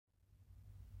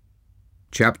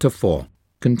Chapter 4.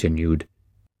 Continued.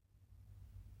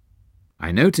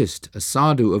 I noticed a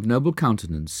sadhu of noble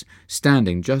countenance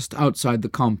standing just outside the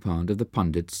compound of the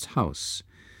pundit's house.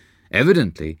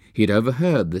 Evidently he had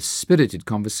overheard the spirited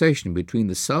conversation between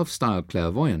the self-styled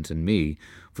clairvoyant and me,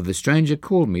 for the stranger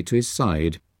called me to his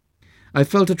side. I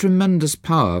felt a tremendous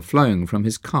power flowing from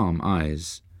his calm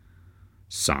eyes.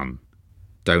 "Son,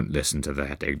 don't listen to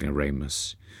that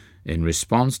ignoramus. In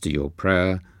response to your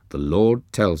prayer, the Lord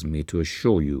tells me to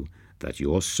assure you that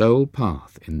your sole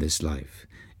path in this life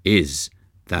is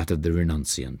that of the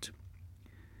renunciant."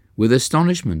 With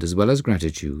astonishment as well as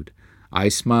gratitude, I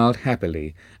smiled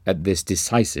happily at this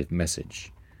decisive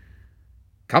message.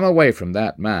 "Come away from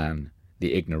that man,"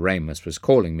 the ignoramus was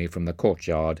calling me from the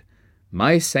courtyard.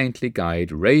 My saintly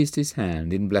guide raised his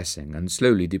hand in blessing and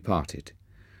slowly departed.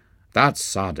 "That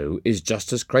sadhu is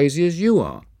just as crazy as you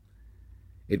are."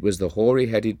 It was the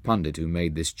hoary-headed pundit who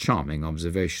made this charming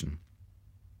observation.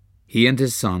 He and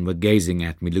his son were gazing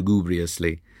at me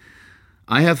lugubriously.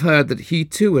 I have heard that he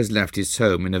too has left his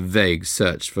home in a vague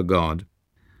search for God.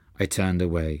 I turned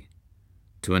away.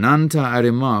 To Ananta I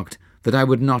remarked that I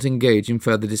would not engage in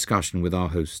further discussion with our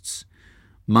hosts.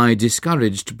 My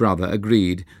discouraged brother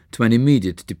agreed to an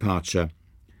immediate departure.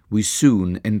 We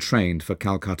soon entrained for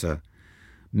Calcutta.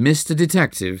 "Mr.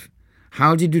 Detective,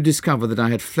 how did you discover that I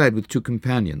had fled with 2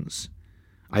 companions?"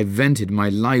 I vented my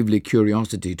lively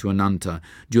curiosity to Ananta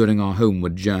during our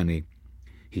homeward journey.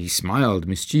 He smiled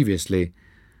mischievously.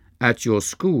 "At your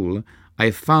school,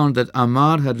 I found that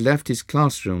Amar had left his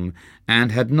classroom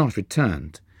and had not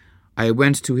returned. I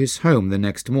went to his home the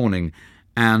next morning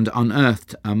and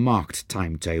unearthed a marked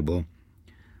timetable.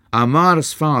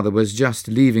 Amar's father was just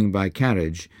leaving by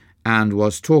carriage and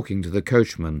was talking to the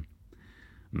coachman.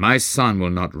 'My son will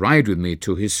not ride with me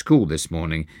to his school this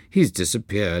morning. He's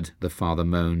disappeared,' the father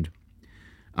moaned.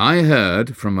 'I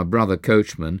heard from a brother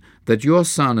coachman that your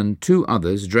son and 2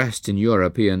 others dressed in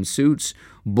European suits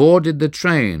boarded the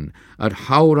train at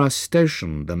Howrah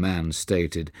station,' the man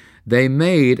stated. 'They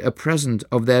made a present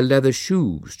of their leather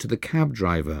shoes to the cab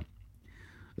driver.'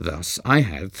 Thus I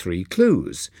had 3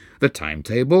 clues: the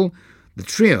timetable, the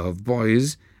trio of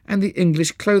boys, and the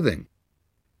English clothing."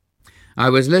 I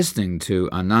was listening to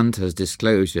Ananta's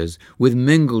disclosures with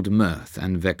mingled mirth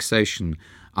and vexation.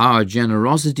 Our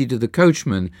generosity to the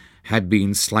coachman had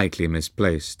been slightly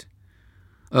misplaced.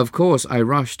 Of course, I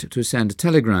rushed to send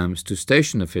telegrams to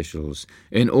station officials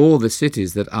in all the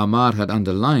cities that Amar had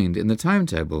underlined in the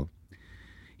timetable.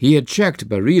 He had checked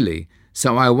Bareilly,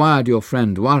 so I wired your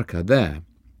friend Dwarka there.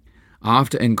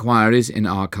 After inquiries in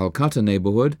our Calcutta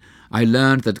neighbourhood, I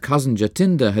learned that cousin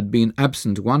Jatinder had been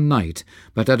absent one night,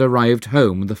 but had arrived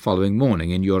home the following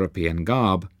morning in European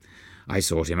garb. I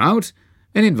sought him out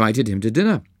and invited him to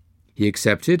dinner. He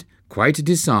accepted, quite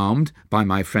disarmed by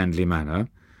my friendly manner.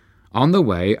 On the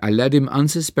way, I led him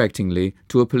unsuspectingly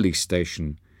to a police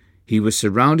station. He was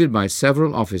surrounded by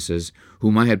several officers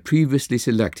whom I had previously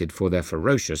selected for their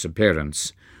ferocious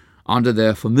appearance. Under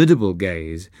their formidable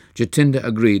gaze, Jatinder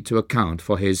agreed to account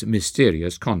for his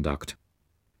mysterious conduct.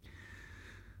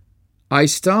 "I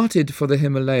started for the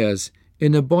Himalayas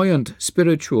in a buoyant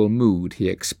spiritual mood," he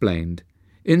explained.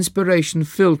 "Inspiration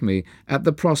filled me at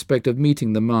the prospect of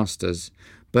meeting the masters,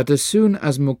 but as soon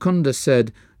as Mukunda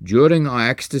said, 'During our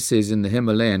ecstasies in the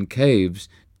Himalayan caves,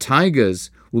 tigers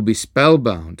will be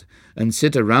spellbound and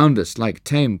sit around us like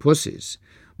tame pussies,'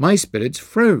 my spirits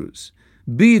froze.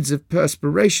 Beads of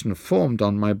perspiration formed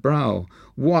on my brow.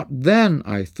 What then,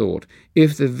 I thought,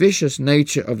 if the vicious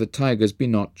nature of the tigers be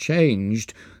not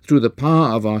changed through the power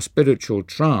of our spiritual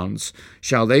trance?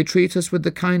 Shall they treat us with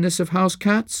the kindness of house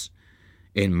cats?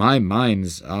 In my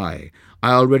mind's eye,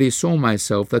 I already saw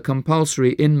myself the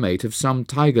compulsory inmate of some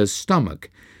tiger's stomach,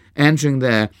 entering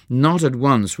there not at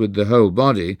once with the whole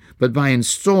body, but by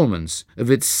instalments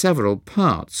of its several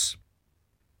parts."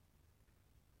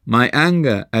 My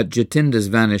anger at Jatinder's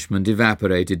vanishment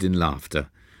evaporated in laughter.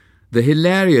 The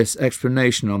hilarious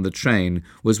explanation on the train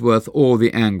was worth all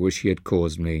the anguish he had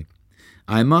caused me.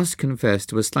 I must confess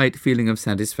to a slight feeling of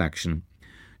satisfaction.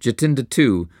 Jatinder,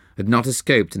 too, had not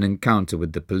escaped an encounter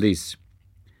with the police.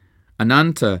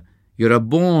 "Ananta, you're a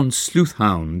born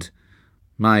sleuth-hound."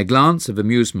 My glance of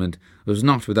amusement was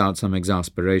not without some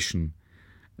exasperation.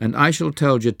 "And I shall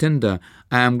tell Jatinder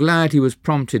I am glad he was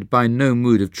prompted by no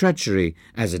mood of treachery,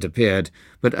 as it appeared,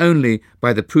 but only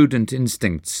by the prudent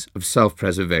instincts of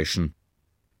self-preservation."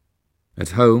 At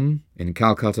home, in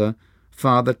Calcutta,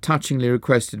 Father touchingly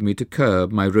requested me to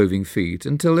curb my roving feet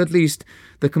until at least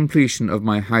the completion of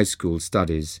my high school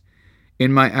studies.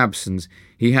 In my absence,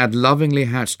 he had lovingly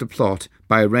hatched a plot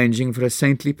by arranging for a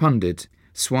saintly pundit,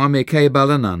 Swami K.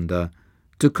 Balananda,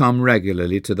 to come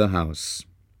regularly to the house.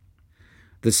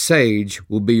 "The sage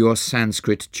will be your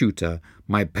Sanskrit tutor,"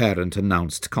 my parent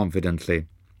announced confidently.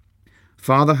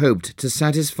 Father hoped to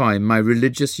satisfy my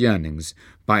religious yearnings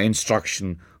by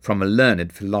instruction from a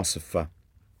learned philosopher.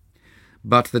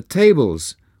 But the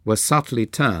tables were subtly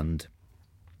turned.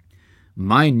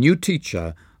 My new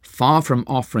teacher, far from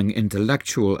offering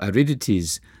intellectual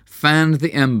aridities, fanned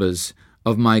the embers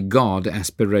of my God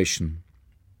aspiration.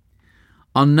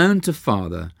 Unknown to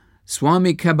Father,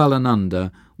 Swami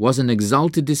Kebalananda was an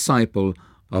exalted disciple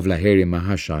of Lahiri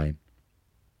Mahashai.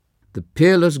 The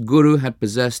peerless Guru had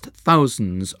possessed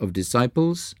thousands of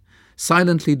disciples,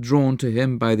 silently drawn to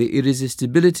him by the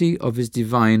irresistibility of his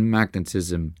divine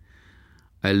magnetism.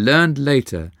 I learned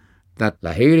later that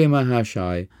Lahiri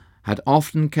Mahashai had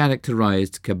often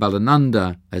characterized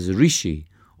Kebalananda as rishi,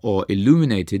 or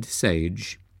illuminated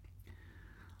sage.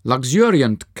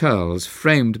 Luxuriant curls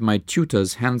framed my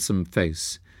tutor's handsome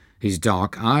face. His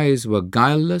dark eyes were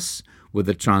guileless with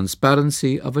the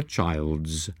transparency of a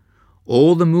child's.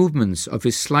 All the movements of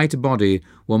his slight body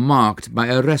were marked by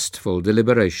a restful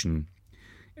deliberation.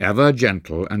 Ever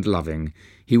gentle and loving,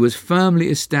 he was firmly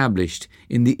established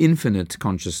in the infinite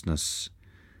consciousness.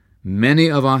 Many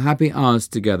of our happy hours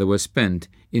together were spent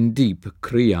in deep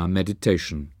Kriya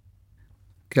meditation.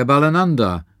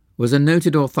 Kebalananda was a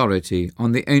noted authority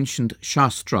on the ancient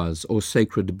Shastras, or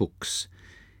sacred books.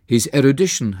 His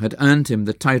erudition had earned him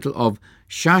the title of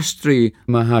Shastri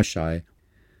Mahashai,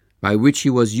 by which he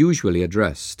was usually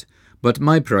addressed, but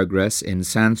my progress in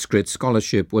Sanskrit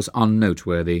scholarship was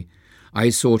unnoteworthy. I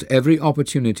sought every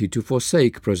opportunity to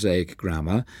forsake prosaic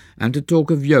grammar and to talk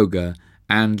of yoga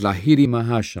and Lahiri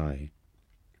Mahashai.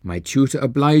 My tutor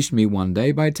obliged me one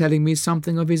day by telling me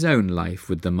something of his own life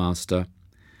with the master.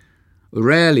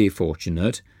 Rarely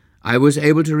fortunate, I was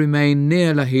able to remain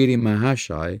near Lahiri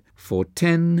Mahashai for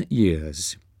 10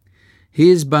 years.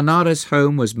 His Banaras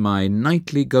home was my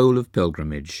nightly goal of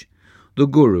pilgrimage. The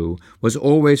Guru was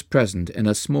always present in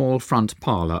a small front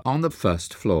parlour on the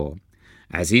first floor.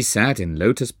 As he sat in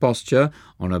lotus posture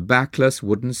on a backless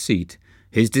wooden seat,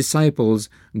 his disciples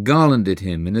garlanded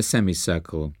him in a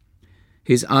semicircle.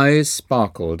 His eyes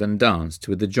sparkled and danced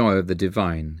with the joy of the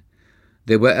divine.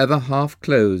 They were ever half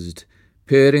closed,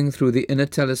 peering through the inner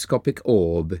telescopic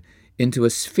orb into a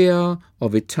sphere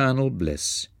of eternal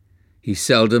bliss. He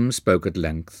seldom spoke at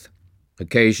length.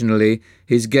 Occasionally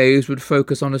his gaze would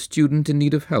focus on a student in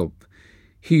need of help.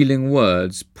 Healing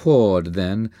words poured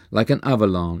then like an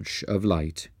avalanche of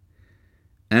light.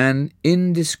 An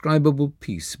indescribable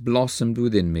peace blossomed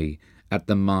within me at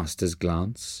the master's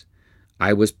glance.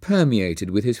 I was permeated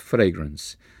with his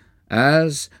fragrance,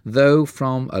 as though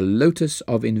from a lotus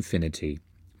of infinity.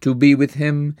 To be with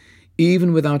him,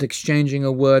 even without exchanging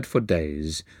a word for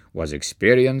days, was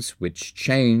experience which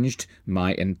changed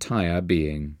my entire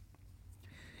being.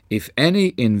 If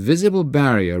any invisible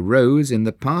barrier rose in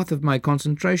the path of my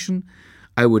concentration,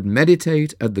 I would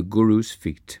meditate at the Guru's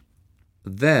feet.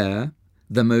 There,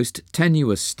 the most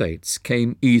tenuous states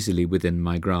came easily within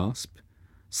my grasp.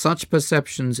 Such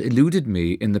perceptions eluded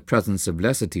me in the presence of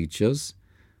lesser teachers.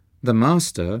 The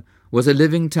Master was a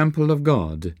living temple of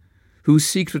God, whose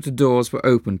secret doors were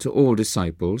open to all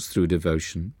disciples through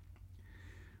devotion.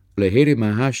 Lahiri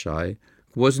Mahashai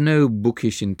was no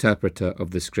bookish interpreter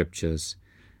of the scriptures.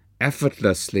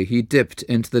 Effortlessly he dipped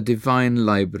into the divine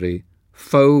library.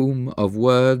 Foam of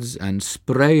words and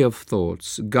spray of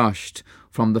thoughts gushed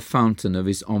from the fountain of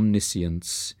his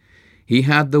omniscience. He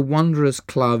had the wondrous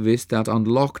clavis that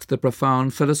unlocked the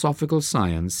profound philosophical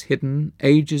science hidden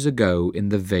ages ago in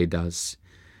the Vedas.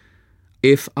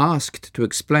 If asked to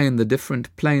explain the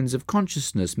different planes of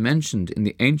consciousness mentioned in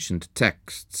the ancient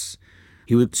texts,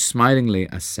 he would smilingly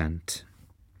assent.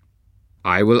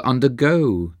 I will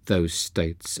undergo those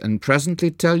states and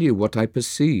presently tell you what I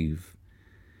perceive.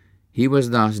 He was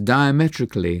thus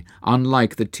diametrically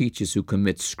unlike the teachers who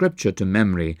commit scripture to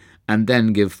memory and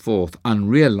then give forth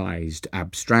unrealized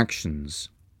abstractions.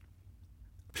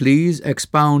 Please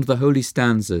expound the holy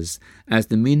stanzas as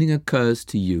the meaning occurs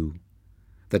to you.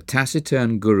 The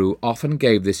taciturn Guru often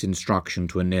gave this instruction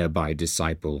to a nearby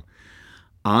disciple.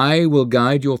 I will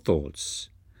guide your thoughts,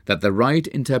 that the right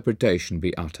interpretation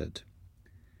be uttered.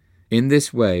 In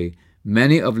this way,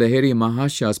 many of Lahiri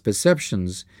Mahashai's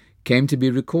perceptions came to be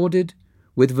recorded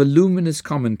with voluminous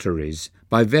commentaries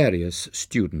by various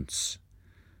students.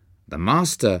 The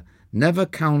Master never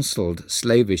counselled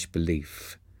slavish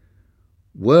belief.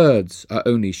 Words are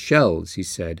only shells, he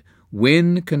said.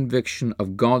 Win conviction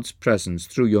of God's presence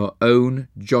through your own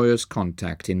joyous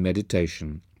contact in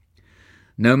meditation.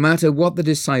 No matter what the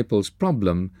disciple's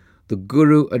problem, the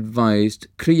Guru advised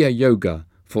Kriya Yoga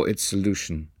for its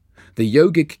solution. The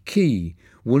yogic key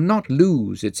will not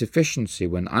lose its efficiency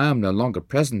when I am no longer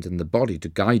present in the body to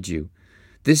guide you.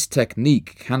 This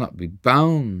technique cannot be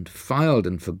bound, filed,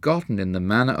 and forgotten in the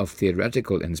manner of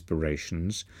theoretical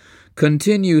inspirations.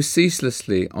 Continue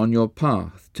ceaselessly on your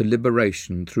path to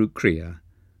liberation through Kriya,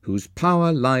 whose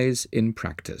power lies in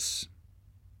practice.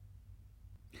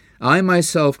 I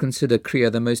myself consider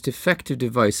Kriya the most effective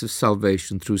device of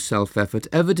salvation through self-effort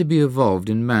ever to be evolved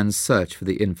in man's search for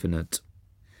the infinite.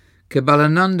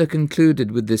 Kebalananda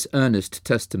concluded with this earnest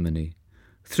testimony.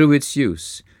 Through its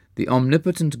use, the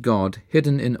omnipotent God,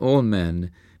 hidden in all men,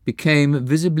 became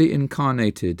visibly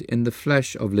incarnated in the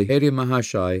flesh of Lahiri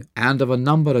Mahashai and of a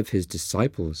number of his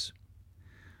disciples.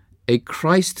 A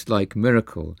Christ-like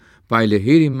miracle by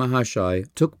Lahiri Mahashai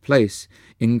took place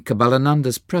in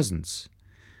Kebalananda's presence.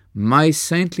 My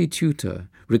saintly tutor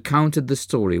recounted the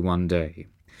story one day,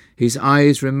 his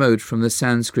eyes remote from the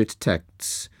Sanskrit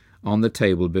texts on the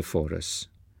table before us.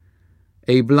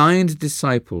 A blind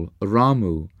disciple,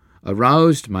 Ramu,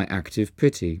 aroused my active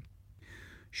pity.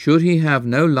 Should he have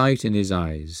no light in his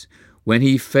eyes when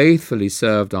he faithfully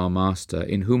served our Master,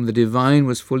 in whom the divine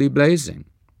was fully blazing?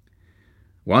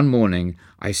 One morning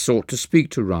I sought to speak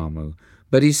to Ramu,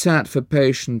 but he sat for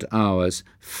patient hours,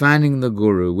 fanning the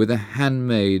Guru with a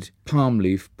handmade palm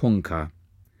leaf punkah.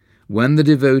 When the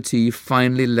devotee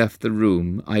finally left the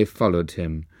room, I followed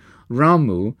him.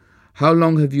 "Ramu, how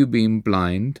long have you been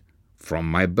blind?"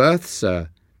 "From my birth, sir.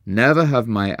 Never have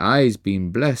my eyes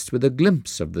been blessed with a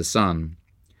glimpse of the sun."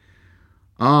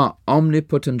 "Our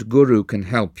omnipotent Guru can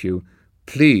help you.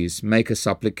 Please make a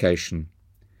supplication."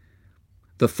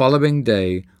 The following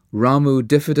day, Ramu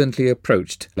diffidently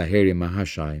approached Lahiri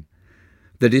Mahashai.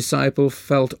 The disciple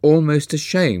felt almost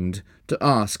ashamed to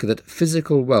ask that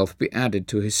physical wealth be added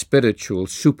to his spiritual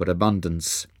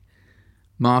superabundance.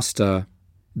 "Master,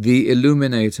 the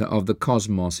illuminator of the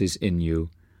cosmos is in you.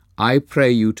 I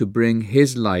pray you to bring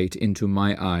his light into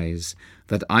my eyes,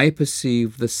 that I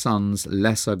perceive the sun's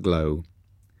lesser glow."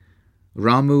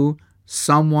 "Ramu,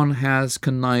 someone has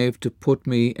connived to put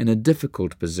me in a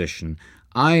difficult position.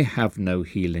 I have no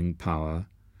healing power."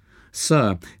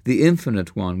 "Sir, the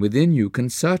Infinite One within you can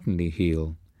certainly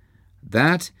heal."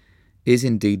 "That is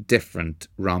indeed different,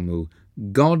 Ramu.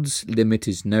 God's limit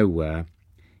is nowhere.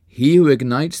 He who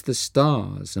ignites the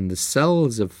stars and the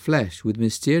cells of flesh with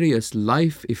mysterious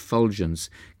life effulgence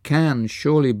can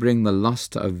surely bring the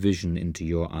lustre of vision into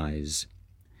your eyes."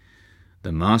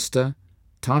 The Master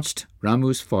touched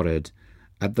Ramu's forehead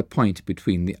at the point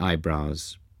between the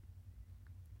eyebrows.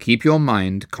 "Keep your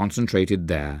mind concentrated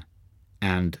there,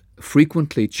 and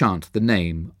frequently chant the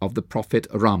name of the Prophet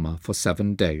Rama for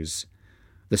 7 days.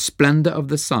 The splendour of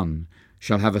the sun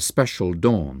shall have a special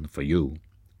dawn for you."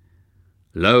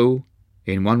 Lo,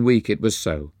 in 1 week it was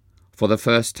so. For the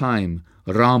first time,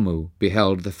 Ramu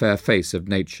beheld the fair face of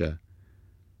nature.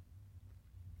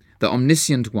 The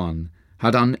Omniscient One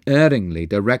had unerringly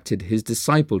directed his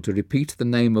disciple to repeat the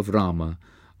name of Rama,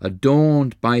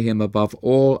 adorned by him above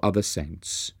all other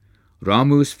saints.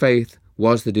 Ramu's faith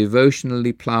was the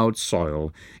devotionally ploughed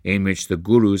soil in which the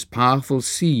Guru's powerful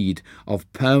seed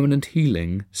of permanent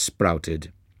healing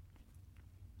sprouted.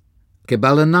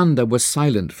 Kebalananda was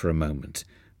silent for a moment,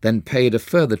 then paid a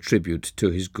further tribute to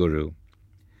his Guru.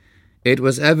 It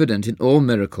was evident in all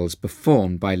miracles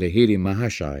performed by Lahiri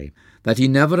Mahashai that he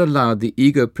never allowed the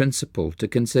ego principle to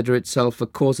consider itself a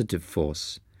causative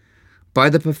force. By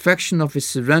the perfection of his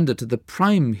surrender to the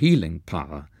prime healing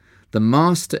power, the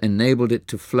Master enabled it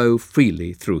to flow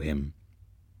freely through him.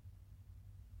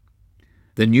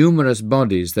 The numerous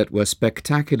bodies that were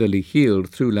spectacularly healed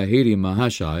through Lahiri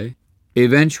Mahashai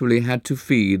eventually had to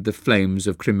feed the flames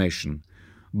of cremation,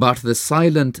 but the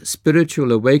silent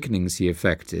spiritual awakenings he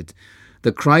effected,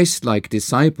 the Christ-like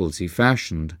disciples he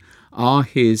fashioned, are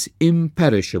his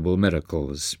imperishable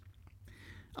miracles.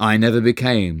 I never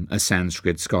became a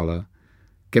Sanskrit scholar.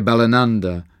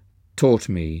 Kebalananda taught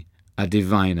me a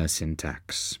diviner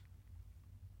syntax.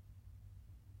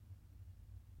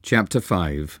 Chapter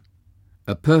 5.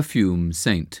 A perfume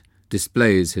saint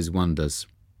displays his wonders.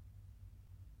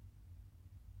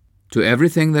 To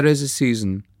everything there is a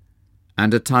season,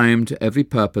 and a time to every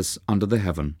purpose under the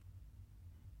heaven.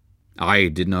 I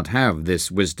did not have this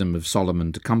wisdom of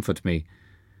Solomon to comfort me.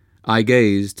 I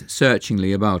gazed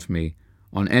searchingly about me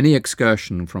on any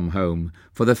excursion from home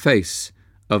for the face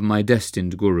of my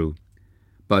destined Guru,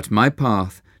 but my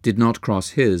path did not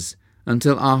cross his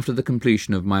until after the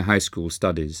completion of my high school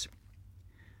studies.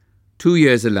 2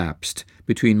 years elapsed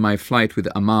between my flight with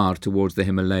Amar towards the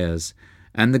Himalayas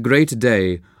and the great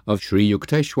day of Sri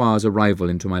Yukteswar's arrival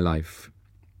into my life.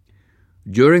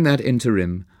 During that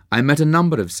interim, I met a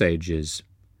number of sages: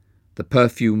 the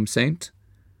perfume saint,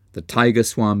 the tiger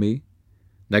Swami,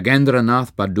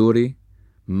 Nagendranath Baduri,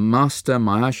 Master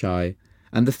Mahashai,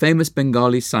 and the famous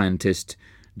Bengali scientist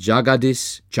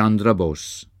Jagadish Chandra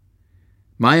Bose.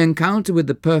 My encounter with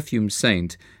the perfume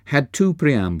saint had two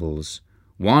preambles,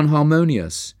 one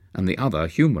harmonious and the other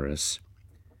humorous.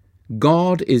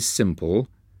 God is simple,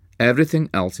 everything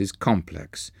else is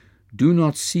complex. Do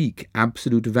not seek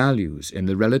absolute values in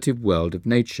the relative world of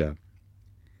nature.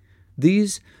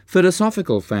 These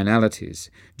philosophical finalities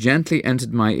gently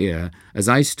entered my ear as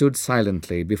I stood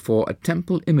silently before a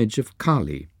temple image of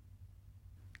Kali.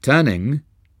 Turning,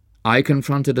 I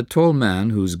confronted a tall man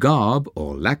whose garb,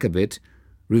 or lack of it,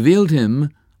 revealed him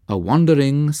a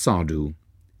wandering sadhu.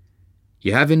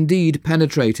 "You have indeed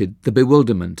penetrated the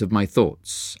bewilderment of my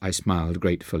thoughts," I smiled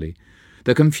gratefully.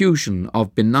 "The confusion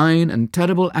of benign and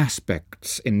terrible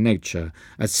aspects in nature,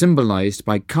 as symbolized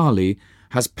by Kali,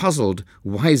 has puzzled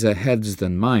wiser heads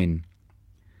than mine.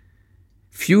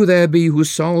 Few there be who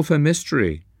solve her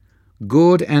mystery.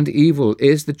 Good and evil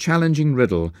is the challenging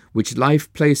riddle which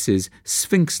life places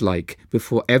sphinx-like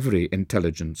before every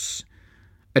intelligence.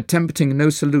 Attempting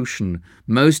no solution,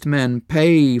 most men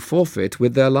pay forfeit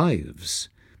with their lives,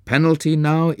 penalty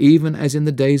now even as in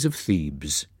the days of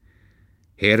Thebes.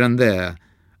 Here and there,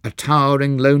 a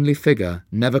towering lonely figure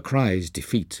never cries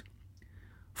defeat.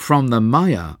 From the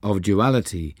maya of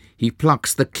duality, he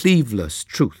plucks the cleaveless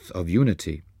truth of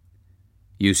unity."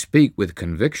 "You speak with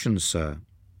conviction, sir."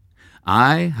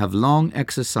 "I have long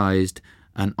exercised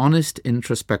an honest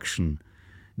introspection,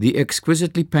 the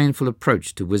exquisitely painful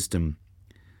approach to wisdom.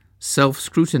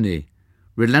 Self-scrutiny,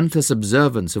 relentless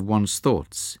observance of one's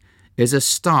thoughts, is a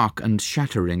stark and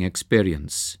shattering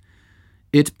experience.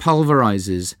 It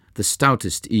pulverizes the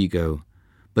stoutest ego,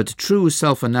 but true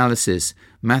self-analysis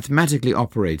mathematically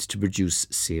operates to produce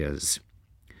seers.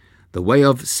 The way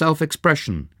of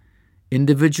self-expression,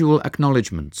 individual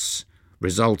acknowledgments,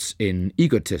 results in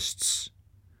egotists,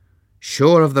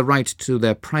 sure of the right to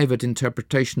their private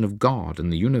interpretation of God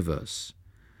and the universe.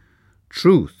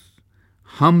 Truth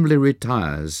humbly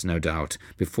retires, no doubt,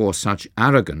 before such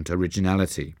arrogant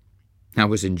originality." I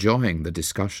was enjoying the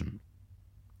discussion.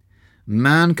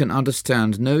 "Man can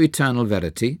understand no eternal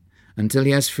verity until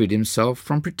he has freed himself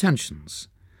from pretensions.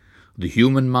 The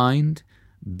human mind,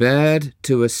 bared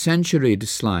to a centuried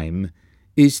slime,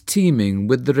 is teeming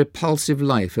with the repulsive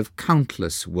life of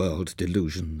countless world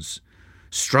delusions.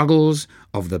 Struggles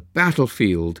of the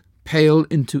battlefield pale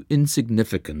into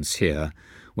insignificance here,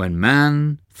 when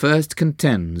man first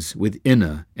contends with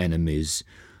inner enemies.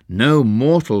 No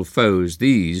mortal foes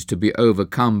these, to be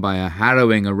overcome by a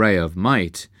harrowing array of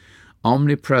might.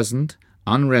 Omnipresent,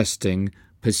 unresting,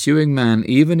 pursuing man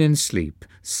even in sleep,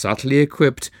 subtly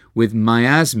equipped with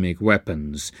miasmic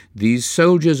weapons, these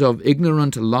soldiers of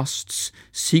ignorant lusts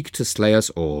seek to slay us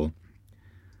all.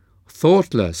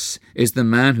 Thoughtless is the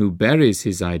man who buries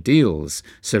his ideals,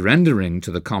 surrendering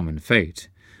to the common fate.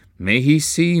 May he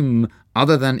seem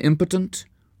other than impotent,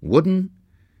 wooden,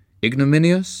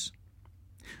 ignominious?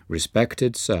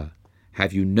 Respected sir,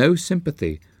 have you no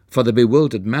sympathy for the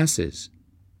bewildered masses?"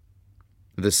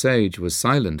 The sage was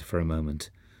silent for a moment,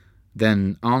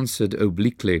 then answered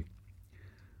obliquely,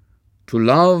 "To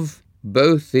love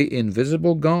both the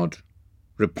invisible God,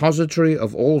 repository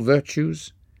of all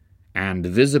virtues, and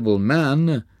visible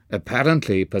man,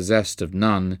 apparently possessed of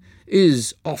none,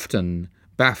 is often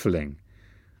baffling,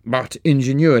 but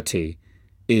ingenuity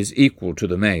is equal to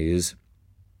the maze.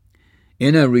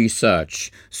 Inner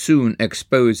research soon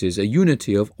exposes a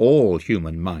unity of all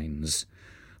human minds,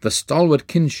 the stalwart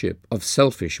kinship of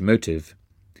selfish motive.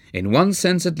 In one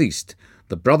sense at least,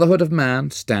 the brotherhood of man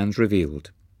stands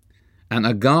revealed. An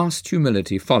aghast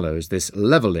humility follows this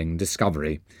levelling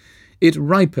discovery. It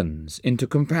ripens into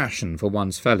compassion for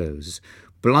one's fellows,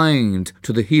 blind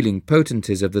to the healing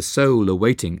potencies of the soul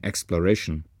awaiting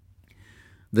exploration.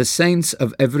 The saints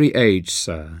of every age,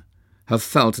 sir, have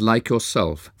felt like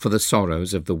yourself for the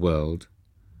sorrows of the world.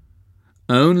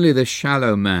 Only the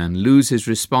shallow man loses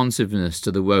responsiveness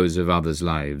to the woes of others'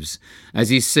 lives, as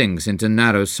he sinks into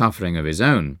narrow suffering of his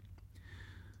own.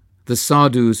 The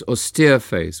sadhu's austere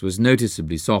face was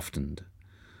noticeably softened.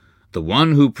 The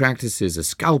one who practices a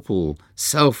scalpel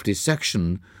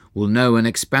self-dissection will know an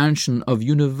expansion of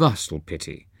universal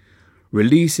pity.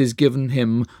 Release is given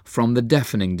him from the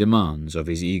deafening demands of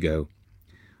his ego.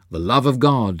 The love of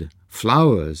God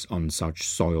flowers on such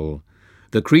soil.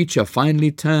 The creature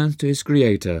finally turns to his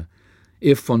Creator,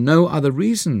 if for no other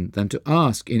reason than to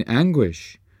ask in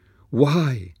anguish,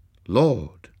 "Why,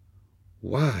 Lord,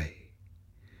 why?"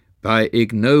 By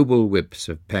ignoble whips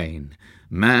of pain,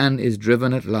 man is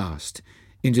driven at last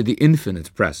into the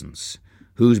infinite presence,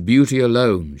 whose beauty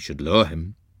alone should lure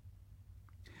him.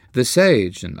 The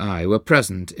sage and I were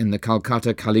present in the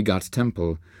Calcutta Kalighat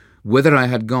temple, whither I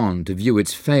had gone to view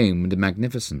its famed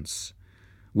magnificence.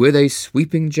 With a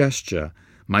sweeping gesture,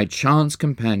 my chance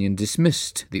companion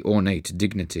dismissed the ornate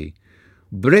dignity.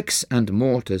 Bricks and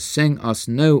mortar sing us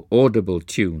no audible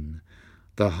tune.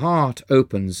 The heart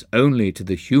opens only to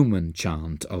the human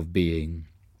chant of being.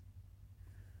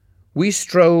 We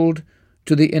strolled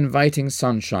to the inviting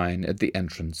sunshine at the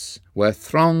entrance, where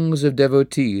throngs of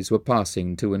devotees were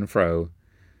passing to and fro.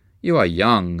 "You are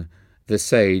young," the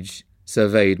sage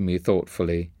surveyed me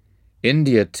thoughtfully.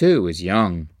 "India, too, is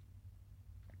young."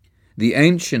 The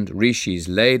ancient rishis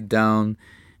laid down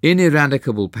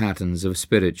ineradicable patterns of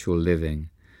spiritual living.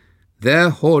 Their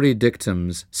hoary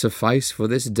dictums suffice for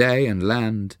this day and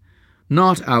land,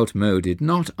 not outmoded,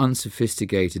 not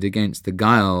unsophisticated against the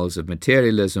guiles of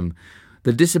materialism.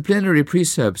 The disciplinary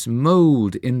precepts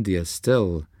mould India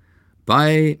still.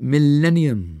 By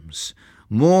millenniums,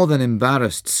 more than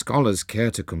embarrassed scholars care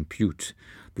to compute,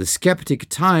 the skeptic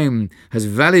time has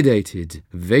validated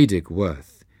Vedic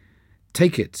worth.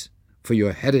 Take it for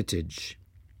your heritage.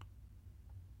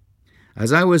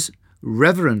 As I was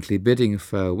reverently bidding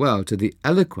farewell to the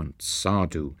eloquent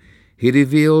sadhu, he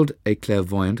revealed a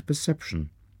clairvoyant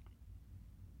perception.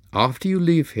 "After you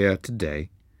leave here today,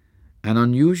 an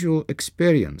unusual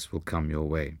experience will come your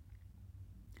way."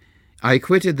 I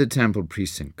quitted the temple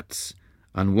precincts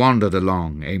and wandered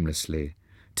along aimlessly.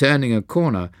 Turning a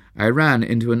corner, I ran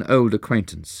into an old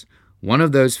acquaintance, one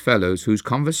of those fellows whose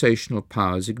conversational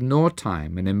powers ignore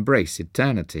time and embrace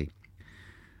eternity.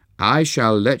 "I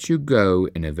shall let you go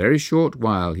in a very short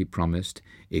while," he promised,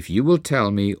 "if you will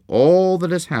tell me all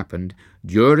that has happened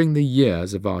during the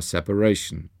years of our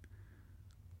separation."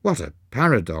 What a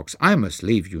paradox! I must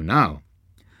leave you now.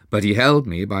 But he held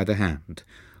me by the hand,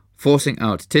 forcing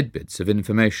out tidbits of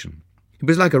information. He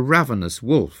was like a ravenous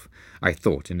wolf, I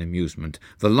thought in amusement.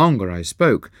 The longer I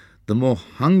spoke, the more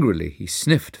hungrily he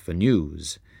sniffed for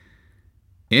news.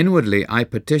 Inwardly I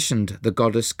petitioned the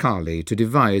goddess Kali to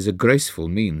devise a graceful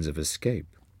means of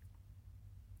escape.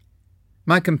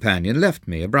 My companion left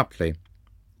me abruptly.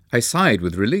 I sighed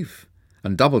with relief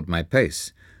and doubled my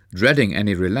pace, dreading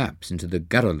any relapse into the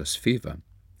garrulous fever.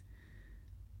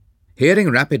 Hearing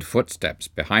rapid footsteps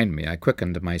behind me, I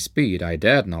quickened my speed. I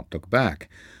dared not look back,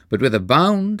 but with a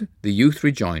bound the youth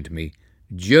rejoined me,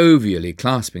 jovially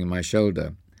clasping my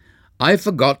shoulder. "I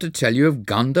forgot to tell you of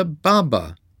Ganda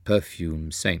Baba,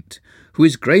 perfume saint, who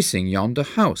is gracing yonder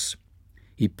house."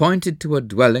 He pointed to a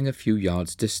dwelling a few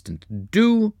yards distant.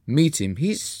 "Do meet him.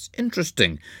 He's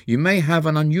interesting. You may have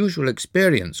an unusual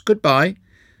experience. Goodbye."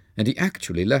 And he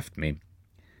actually left me.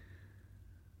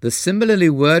 The similarly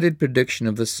worded prediction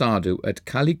of the sadhu at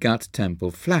Kalighat temple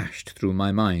flashed through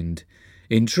my mind.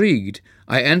 Intrigued,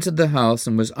 I entered the house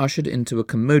and was ushered into a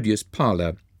commodious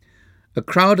parlour. A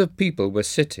crowd of people were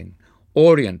sitting,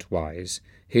 orient-wise,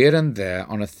 here and there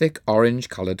on a thick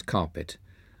orange-coloured carpet.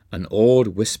 An awed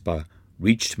whisper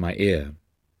reached my ear.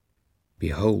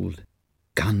 "Behold,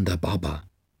 Ganda Baba,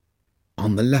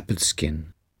 on the leopard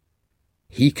skin.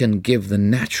 He can give the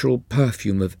natural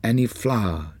perfume of any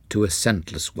flower to a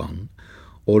scentless one,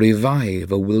 or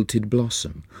revive a wilted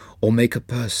blossom, or make a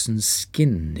person's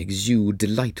skin exude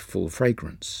delightful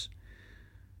fragrance."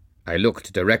 I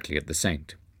looked directly at the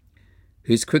saint.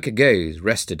 His quick gaze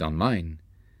rested on mine.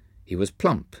 He was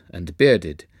plump and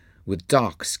bearded, with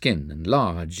dark skin and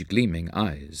large gleaming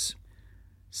eyes.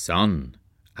 "Son,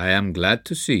 I am glad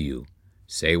to see you.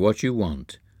 Say what you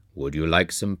want. Would you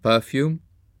like some perfume?"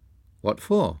 "What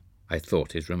for?" I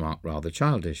thought his remark rather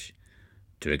childish.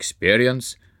 "To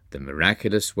experience the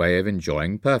miraculous way of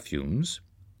enjoying perfumes."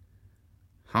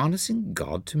 Harnessing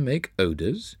God to make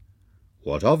odours?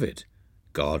 What of it?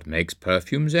 God makes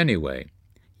perfumes anyway.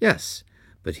 Yes,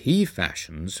 but he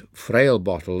fashions frail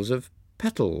bottles of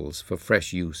petals for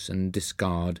fresh use and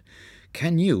discard.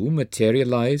 Can you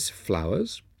materialize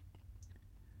flowers?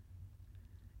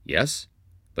 Yes,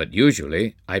 but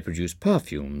usually I produce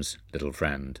perfumes, little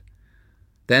friend.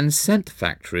 Then scent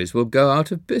factories will go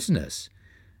out of business.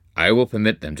 I will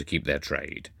permit them to keep their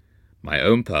trade. My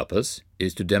own purpose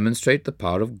is to demonstrate the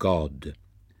power of God.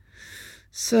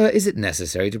 Sir, is it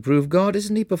necessary to prove God?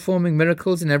 Isn't he performing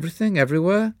miracles in everything,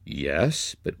 everywhere?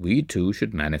 Yes, but we too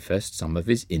should manifest some of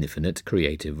his infinite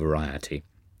creative variety.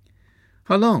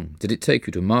 How long did it take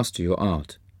you to master your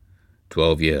art?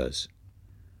 12 years.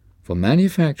 For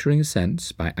manufacturing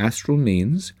scents by astral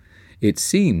means, it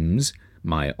seems,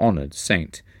 my honoured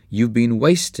saint, you've been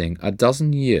wasting a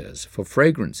dozen years for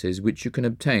fragrances which you can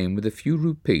obtain with a few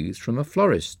rupees from a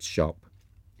florist's shop.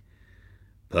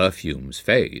 Perfumes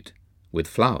fade with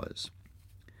flowers.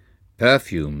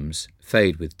 Perfumes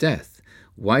fade with death.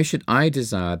 Why should I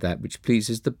desire that which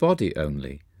pleases the body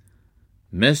only?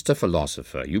 Mr.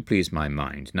 Philosopher, you please my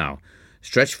mind. Now,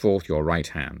 stretch forth your right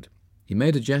hand. He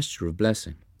made a gesture of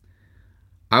blessing.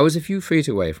 I was a few feet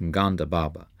away from Ganda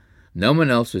Baba. No one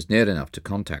else was near enough to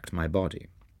contact my body.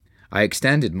 I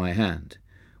extended my hand,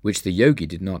 which the yogi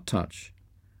did not touch.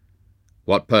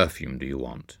 What perfume do you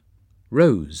want?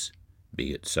 Rose.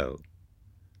 Be it so.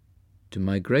 To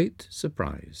my great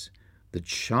surprise, the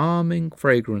charming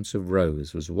fragrance of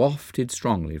rose was wafted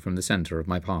strongly from the centre of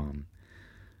my palm.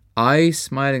 I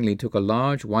smilingly took a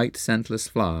large white scentless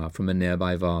flower from a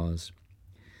nearby vase.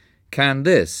 Can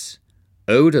this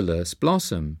odourless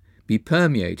blossom be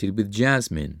permeated with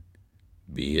jasmine?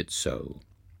 Be it so.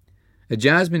 A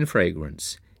jasmine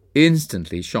fragrance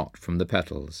instantly shot from the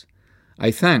petals. I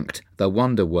thanked the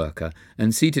wonder worker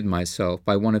and seated myself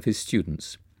by one of his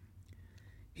students.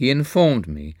 He informed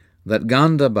me that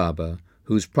Ganda Baba,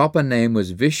 whose proper name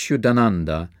was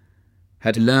Vishuddhananda,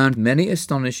 had learned many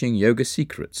astonishing yoga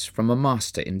secrets from a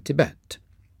master in Tibet.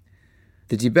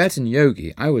 The Tibetan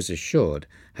yogi, I was assured,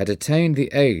 had attained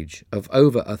the age of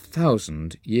over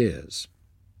 1,000 years.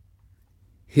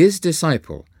 His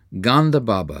disciple, Ganda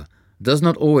Baba, does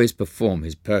not always perform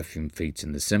his perfume feats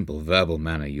in the simple verbal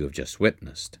manner you have just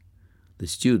witnessed. The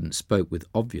student spoke with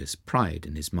obvious pride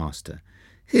in his master.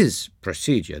 His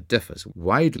procedure differs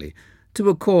widely to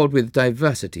accord with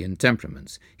diversity in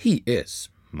temperaments. He is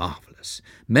marvellous.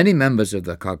 Many members of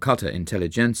the Calcutta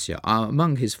intelligentsia are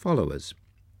among his followers.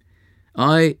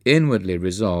 I inwardly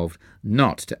resolved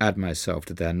not to add myself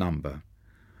to their number.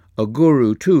 A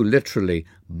guru too literally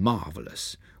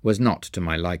marvellous was not to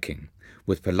my liking.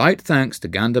 With polite thanks to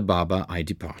Ganda Baba, I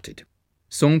departed.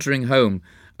 Sauntering home,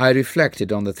 I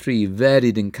reflected on the 3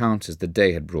 varied encounters the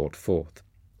day had brought forth.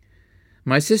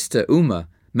 My sister Uma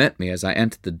met me as I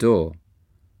entered the door.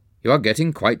 You are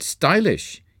getting quite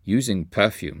stylish, using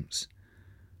perfumes.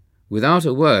 Without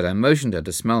a word, I motioned her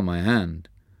to smell my hand.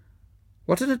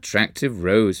 What an attractive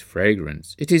rose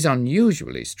fragrance! It is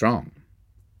unusually strong.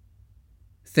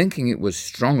 Thinking it was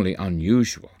strongly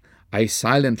unusual, I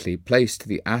silently placed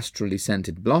the astrally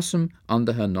scented blossom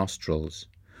under her nostrils.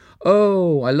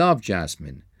 Oh, I love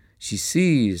jasmine. She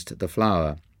seized the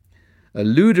flower. A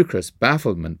ludicrous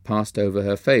bafflement passed over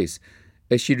her face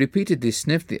as she repeatedly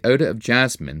sniffed the odour of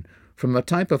jasmine from a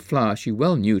type of flower she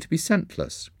well knew to be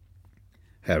scentless.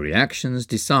 Her reactions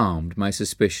disarmed my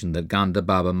suspicion that Ganda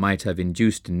Baba might have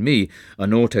induced in me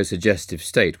an autosuggestive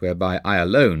state whereby I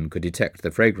alone could detect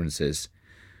the fragrances.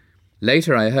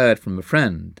 Later I heard from a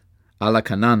friend,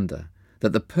 Alakananda,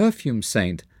 that the perfume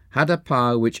saint had a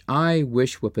power which I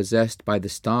wish were possessed by the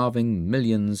starving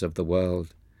millions of the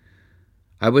world.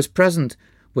 I was present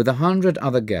with 100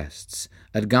 other guests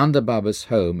at Ganda Baba's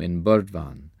home in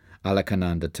Burdwan,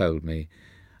 Alakananda told me.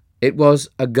 It was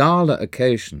a gala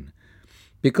occasion.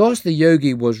 Because the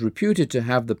yogi was reputed to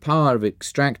have the power of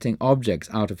extracting objects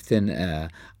out of thin air,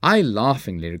 I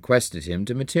laughingly requested him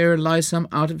to materialize some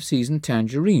out-of-season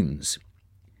tangerines.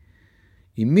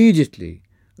 Immediately,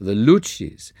 the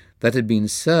luchis that had been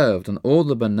served on all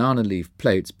the banana leaf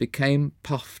plates became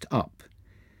puffed up.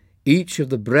 Each of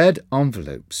the bread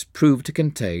envelopes proved to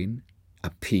contain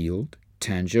a peeled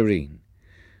tangerine.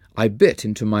 I bit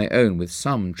into my own with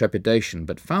some trepidation,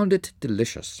 but found it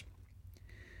delicious.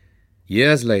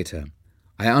 Years later,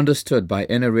 I understood by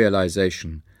inner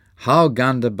realization how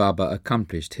Ganda Baba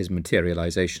accomplished his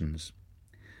materializations.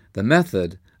 The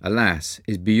method, alas,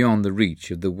 is beyond the reach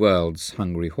of the world's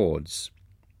hungry hordes.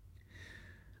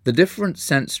 The different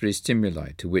sensory stimuli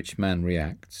to which man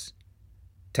reacts,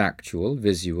 tactual,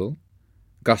 visual,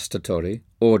 gustatory,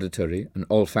 auditory, and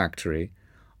olfactory,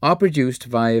 are produced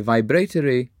via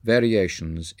vibratory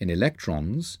variations in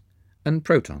electrons and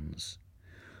protons.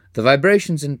 The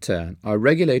vibrations in turn are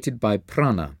regulated by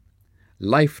prana,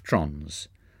 life-trons,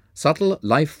 subtle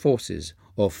life forces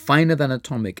or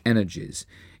finer-than-atomic energies,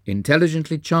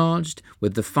 intelligently charged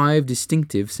with the 5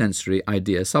 distinctive sensory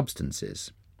idea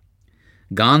substances.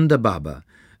 Ganda Baba,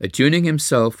 attuning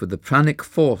himself with the pranic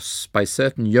force by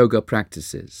certain yoga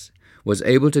practices, was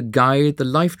able to guide the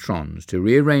life-trons to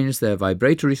rearrange their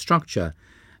vibratory structure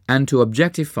and to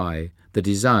objectify the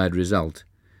desired result.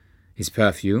 His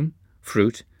perfume,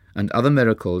 fruit, and other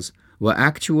miracles were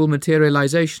actual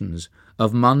materializations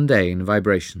of mundane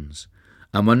vibrations,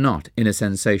 and were not inner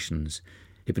sensations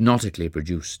hypnotically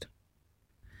produced.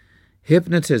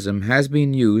 Hypnotism has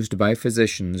been used by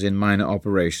physicians in minor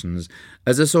operations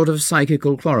as a sort of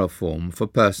psychical chloroform for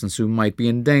persons who might be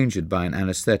endangered by an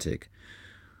anesthetic,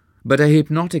 but a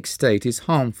hypnotic state is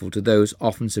harmful to those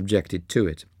often subjected to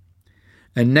it.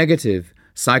 A negative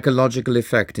psychological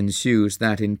effect ensues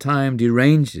that in time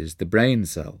deranges the brain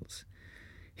cells.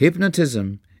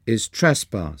 Hypnotism is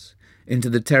trespass into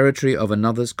the territory of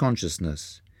another's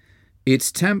consciousness.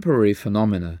 Its temporary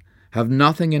phenomena have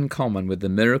nothing in common with the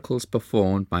miracles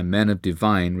performed by men of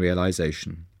divine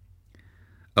realization.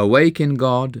 Awake in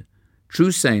God,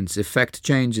 true saints effect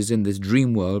changes in this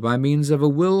dream world by means of a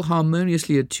will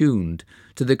harmoniously attuned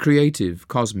to the creative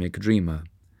cosmic dreamer.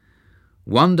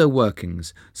 Wonder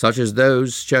workings, such as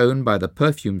those shown by the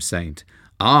perfume saint,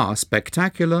 are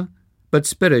spectacular but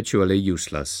spiritually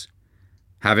useless.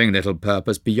 Having little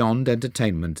purpose beyond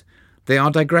entertainment, they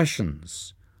are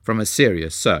digressions from a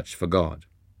serious search for God.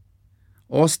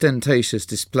 Ostentatious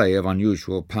display of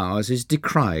unusual powers is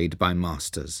decried by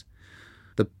masters.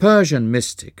 The Persian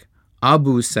mystic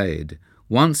Abu Said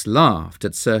once laughed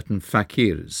at certain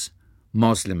fakirs,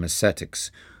 Muslim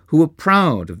ascetics, who were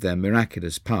proud of their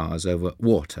miraculous powers over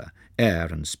water, air,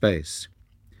 and space.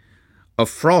 A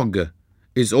frog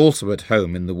is also at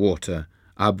home in the water,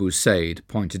 Abu Said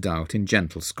pointed out in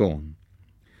gentle scorn.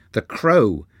 The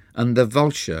crow and the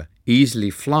vulture easily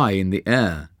fly in the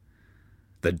air.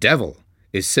 The devil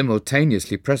is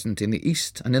simultaneously present in the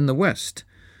east and in the west.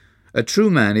 A true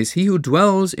man is he who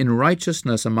dwells in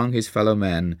righteousness among his fellow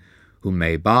men, who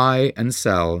may buy and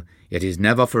sell, yet is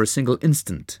never for a single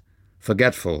instant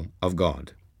forgetful of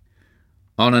God.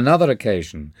 On another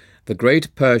occasion, the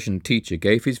great Persian teacher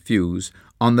gave his views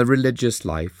on the religious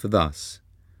life thus: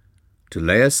 to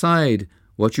lay aside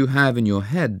what you have in your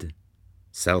head,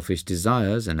 selfish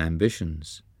desires and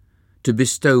ambitions, to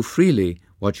bestow freely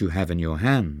what you have in your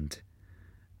hand,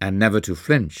 and never to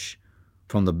flinch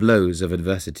from the blows of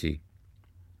adversity.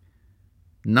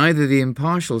 Neither the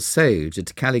impartial sage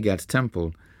at Kaligat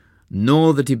temple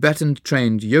nor the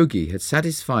Tibetan-trained yogi had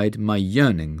satisfied my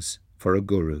yearnings for a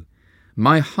guru.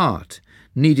 My heart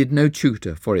needed no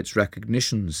tutor for its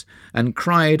recognitions, and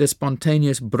cried a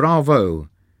spontaneous bravo,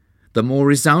 the more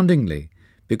resoundingly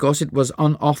because it was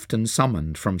unoften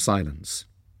summoned from silence.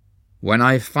 When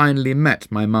I finally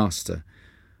met my master,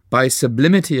 by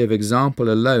sublimity of example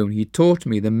alone he taught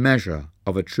me the measure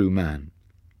of a true man.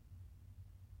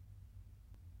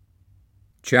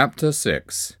 Chapter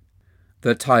 6.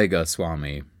 The Tiger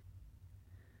Swami.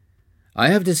 I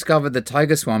have discovered the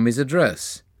Tiger Swami's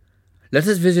address. Let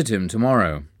us visit him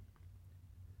tomorrow.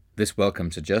 This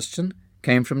welcome suggestion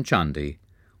came from Chandi,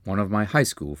 one of my high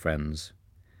school friends.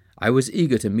 I was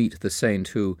eager to meet the saint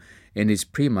who, in his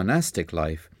pre-monastic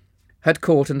life, had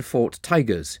caught and fought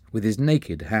tigers with his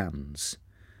naked hands.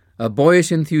 A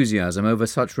boyish enthusiasm over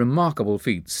such remarkable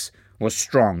feats was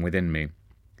strong within me.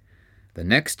 The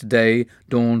next day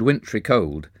dawned wintry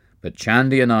cold, but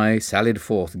Chandi and I sallied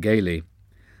forth gaily.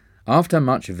 After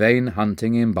much vain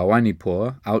hunting in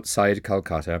Bhawanipur, outside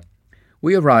Calcutta,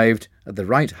 we arrived at the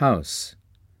right house.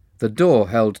 The door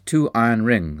held 2 iron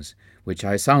rings, which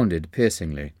I sounded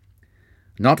piercingly.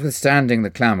 Notwithstanding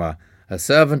the clamour, a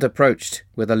servant approached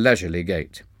with a leisurely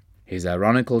gait. His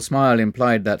ironical smile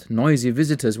implied that noisy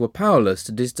visitors were powerless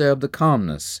to disturb the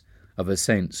calmness of a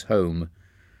saint's home.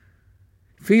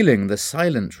 Feeling the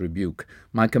silent rebuke,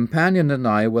 my companion and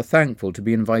I were thankful to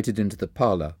be invited into the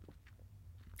parlour.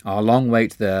 Our long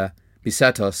wait there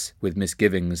beset us with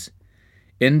misgivings.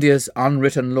 India's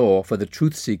unwritten law for the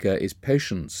truth-seeker is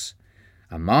patience.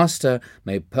 A master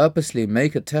may purposely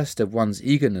make a test of one's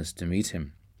eagerness to meet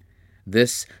him.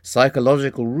 This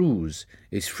psychological ruse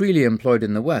is freely employed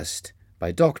in the West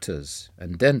by doctors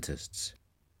and dentists.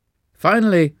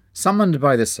 Finally, summoned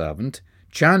by the servant,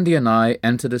 Chandi and I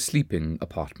entered a sleeping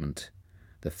apartment.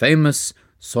 The famous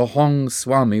Sohong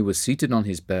Swami was seated on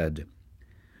his bed.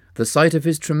 The sight of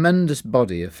his tremendous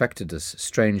body affected us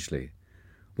strangely.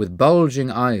 With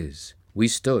bulging eyes, we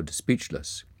stood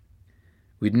speechless.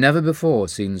 We'd never before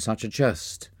seen such a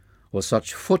chest, or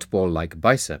such football-like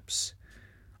biceps.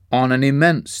 On an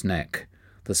immense neck,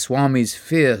 the Swami's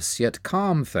fierce yet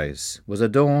calm face was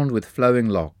adorned with flowing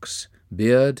locks,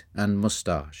 beard, and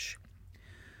moustache.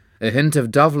 A hint of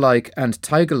dove-like and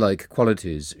tiger-like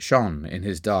qualities shone in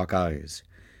his dark eyes.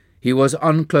 He was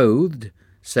unclothed,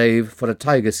 save for a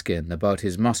tiger skin about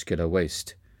his muscular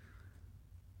waist.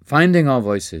 Finding our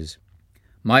voices,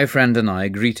 my friend and I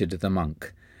greeted the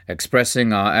monk,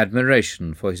 expressing our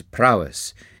admiration for his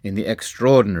prowess in the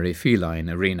extraordinary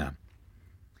feline arena.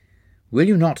 "Will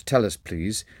you not tell us,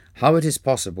 please, how it is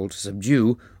possible to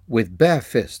subdue with bare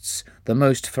fists the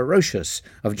most ferocious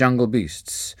of jungle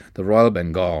beasts, the Royal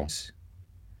Bengals?"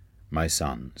 "My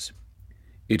sons,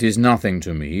 it is nothing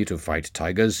to me to fight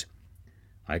tigers.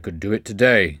 I could do it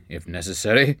today, if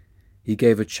necessary." He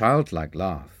gave a childlike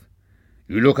laugh.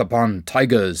 "You look upon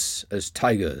tigers as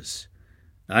tigers,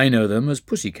 I know them as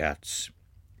pussycats.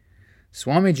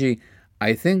 Swamiji,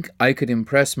 I think I could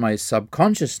impress my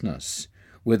subconsciousness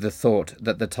with the thought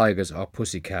that the tigers are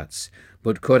pussycats,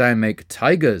 but could I make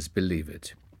tigers believe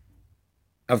it?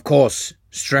 Of course,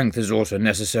 strength is also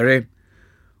necessary.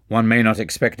 One may not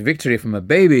expect victory from a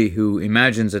baby who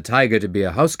imagines a tiger to be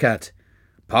a house cat.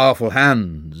 Powerful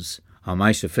hands are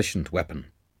my sufficient weapon.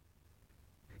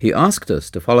 He asked us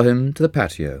to follow him to the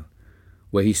patio,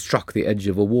 where he struck the edge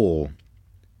of a wall.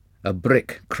 A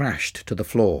brick crashed to the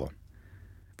floor.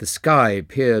 The sky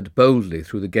peered boldly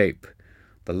through the gape,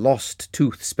 the lost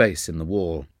tooth space in the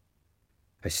wall.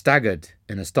 I staggered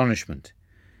in astonishment.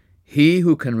 He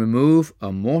who can remove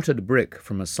a mortared brick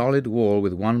from a solid wall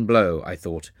with one blow, I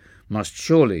thought, must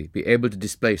surely be able to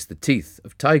displace the teeth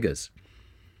of tigers.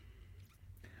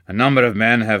 A number of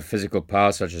men have physical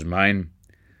power such as mine,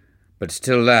 but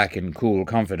still lack in cool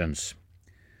confidence.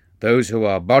 Those who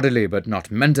are bodily but not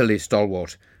mentally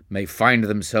stalwart may find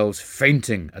themselves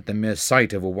fainting at the mere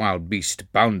sight of a wild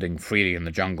beast bounding freely in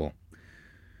the jungle.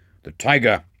 The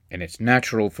tiger, in its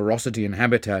natural ferocity and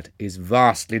habitat, is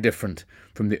vastly different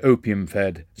from the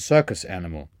opium-fed circus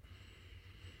animal.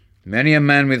 Many a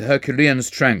man with Herculean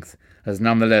strength has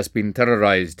nonetheless been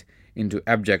terrorized into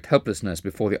abject helplessness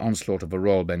before the onslaught of a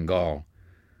Royal Bengal.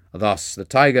 Thus the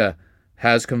tiger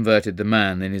has converted the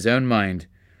man in his own mind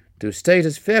to a state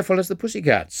as fearful as the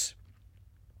pussycats.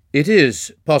 It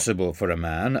is possible for a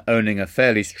man owning a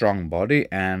fairly strong body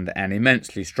and an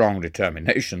immensely strong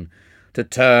determination to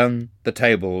turn the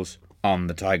tables on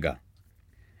the tiger,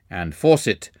 and force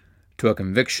it to a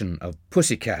conviction of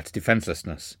pussycat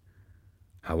defenselessness.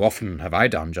 How often have I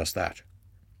done just that?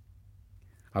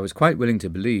 I was quite willing to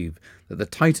believe that the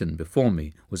Titan before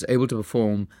me was able to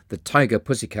perform the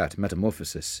tiger-pussycat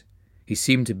metamorphosis. He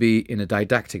seemed to be in a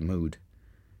didactic mood.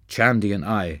 Chandy and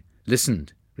I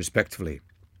listened respectfully.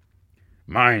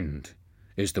 Mind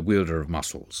is the wielder of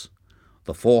muscles.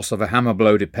 The force of a hammer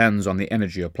blow depends on the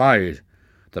energy applied.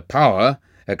 The power,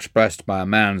 expressed by a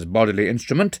man's bodily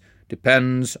instrument,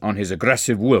 depends on his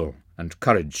aggressive will and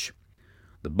courage.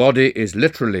 The body is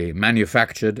literally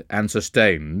manufactured and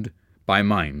sustained by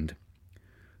mind.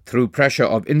 Through pressure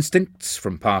of instincts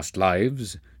from past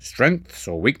lives, strengths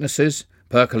or weaknesses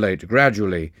percolate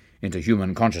gradually into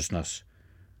human consciousness.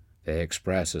 They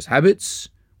express as habits,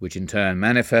 which in turn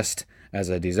manifest as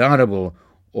a desirable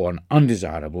or an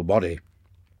undesirable body.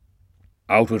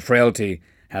 Outward frailty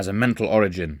has a mental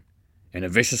origin. In a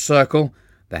vicious circle,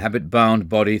 the habit-bound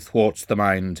body thwarts the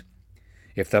mind.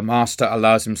 If the master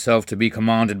allows himself to be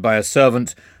commanded by a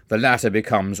servant, the latter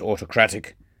becomes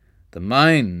autocratic. The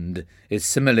mind is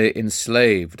similarly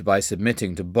enslaved by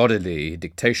submitting to bodily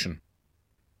dictation.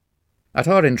 At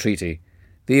our entreaty,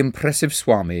 the impressive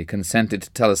Swami consented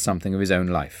to tell us something of his own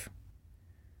life.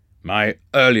 My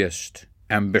earliest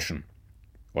ambition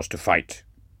was to fight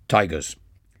tigers.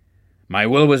 My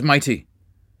will was mighty,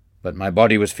 but my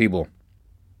body was feeble.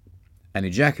 An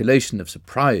ejaculation of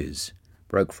surprise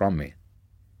broke from me.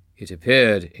 It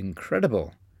appeared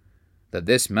incredible that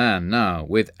this man now,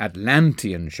 with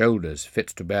Atlantean shoulders fit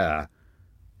to bear,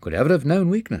 could ever have known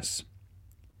weakness.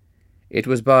 It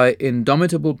was by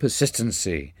indomitable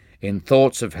persistency in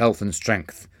thoughts of health and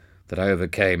strength that I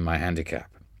overcame my handicap.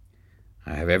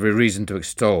 I have every reason to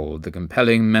extol the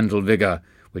compelling mental vigour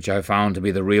which I found to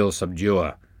be the real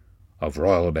subduer of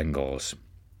Royal Bengals.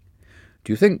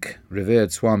 Do you think,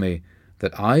 revered Swami,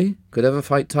 that I could ever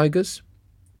fight tigers?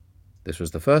 This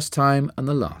was the first time and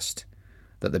the last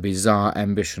that the bizarre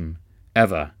ambition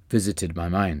ever visited my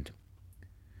mind.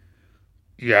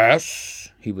 Yes,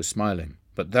 he was smiling,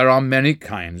 but there are many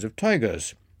kinds of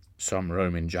tigers. Some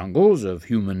roam in jungles of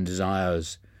human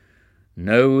desires.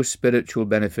 No spiritual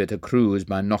benefit accrues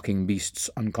by knocking beasts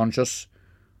unconscious.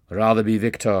 Rather be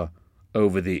victor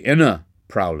over the inner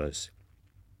prowlers.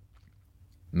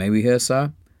 May we hear,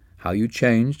 sir, how you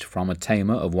changed from a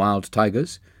tamer of wild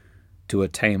tigers to a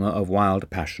tamer of wild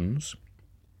passions?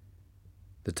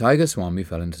 The Tiger Swami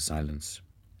fell into silence.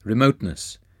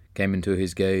 Remoteness came into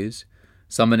his gaze,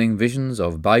 summoning visions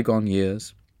of bygone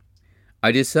years.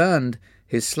 I discerned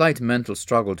his slight mental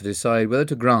struggle to decide whether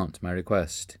to grant my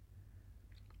request.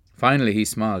 Finally he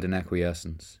smiled in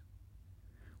acquiescence.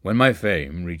 When my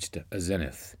fame reached a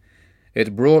zenith,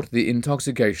 it brought the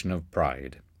intoxication of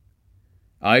pride.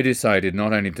 I decided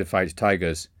not only to fight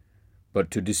tigers, but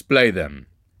to display them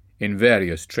in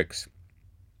various tricks.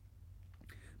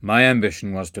 My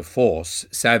ambition was to force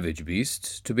savage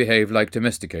beasts to behave like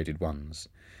domesticated ones.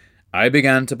 I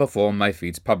began to perform my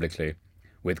feats publicly,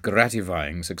 with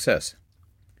gratifying success.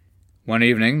 One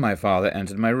evening my father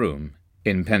entered my room,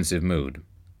 in pensive mood.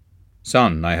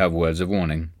 "Son, I have words of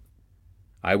warning.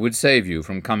 I would save you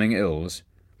from coming ills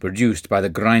produced by the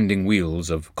grinding wheels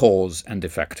of cause and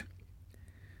effect.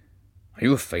 Are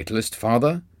you a fatalist,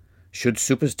 father? Should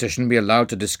superstition be allowed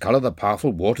to discolour the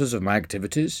powerful waters of my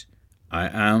activities? I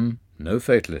am no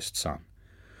fatalist, son,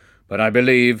 but I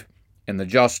believe in the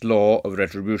just law of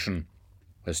retribution,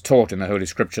 as taught in the Holy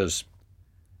Scriptures.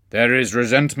 There is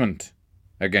resentment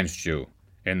against you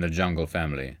in the jungle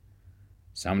family.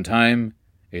 Sometime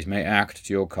it may act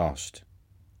to your cost.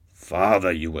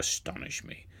 Father, you astonish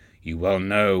me. You well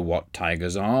know what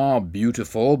tigers are,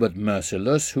 beautiful but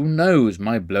merciless. Who knows,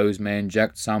 my blows may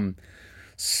inject some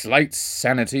slight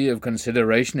sanity of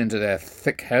consideration into their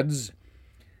thick heads.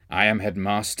 I am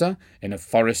headmaster in a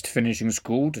forest finishing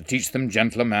school to teach them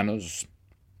gentler manners.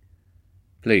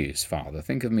 Please, father,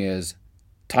 think of me as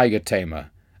tiger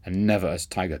tamer and never as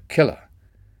tiger killer.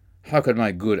 How could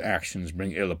my good actions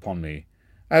bring ill upon me?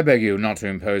 I beg you not to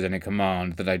impose any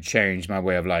command that I change my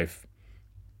way of life.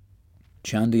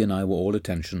 Chandy and I were all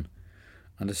attention,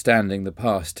 understanding the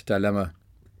past dilemma.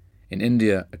 In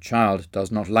India, a child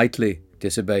does not lightly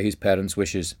disobey his parents'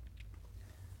 wishes.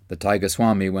 The Tiger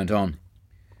Swami went on.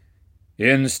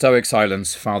 In stoic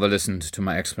silence, father listened to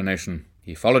my explanation.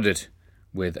 He followed it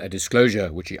with a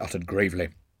disclosure which he uttered gravely.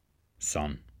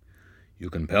 Son, you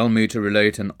compel me to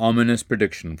relate an ominous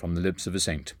prediction from the lips of a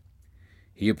saint.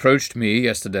 He approached me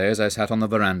yesterday as I sat on the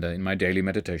veranda in my daily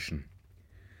meditation.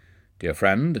 Dear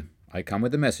friend, I come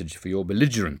with a message for your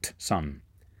belligerent son.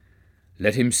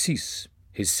 Let him cease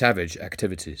his savage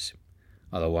activities.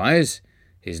 Otherwise,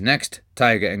 his next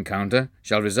tiger encounter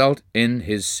shall result in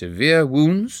his severe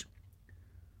wounds,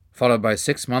 followed by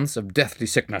 6 months of deathly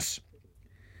sickness.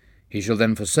 He shall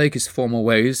then forsake his former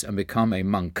ways and become a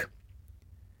monk.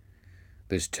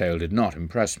 This tale did not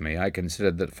impress me. I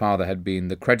considered that father had been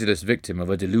the credulous victim of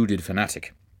a deluded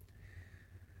fanatic.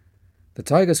 The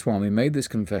Tiger Swami made this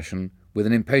confession with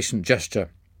an impatient gesture,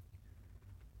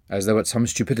 as though at some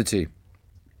stupidity.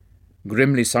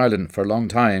 Grimly silent for a long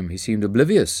time, he seemed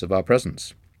oblivious of our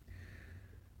presence.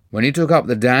 When he took up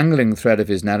the dangling thread of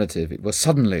his narrative, it was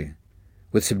suddenly,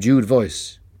 with subdued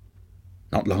voice.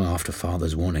 Not long after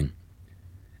father's warning,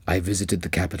 I visited the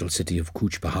capital city of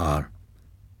Cooch Behar.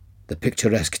 The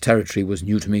picturesque territory was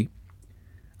new to me,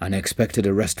 and I expected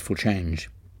a restful change.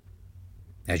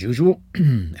 As usual,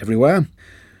 everywhere,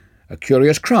 a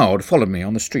curious crowd followed me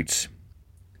on the streets.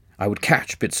 I would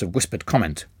catch bits of whispered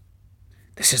comment.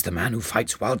 This is the man who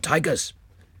fights wild tigers.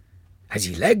 Has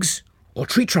he legs or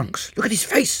tree trunks? Look at his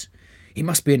face. He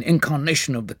must be an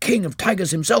incarnation of the king of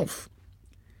tigers himself.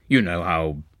 You know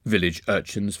how village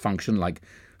urchins function like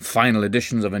final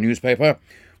editions of a newspaper.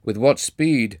 With what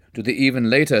speed do the even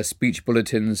later speech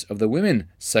bulletins of the women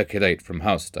circulate from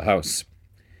house to house?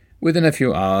 Within a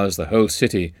few hours, the whole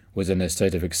city was in a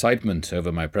state of excitement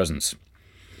over my presence.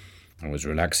 I was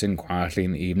relaxing quietly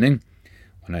in the evening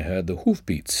when I heard the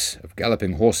hoofbeats of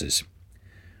galloping horses.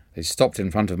 They stopped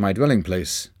in front of my dwelling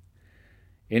place.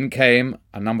 In came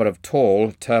a number of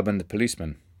tall, turbaned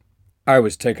policemen. I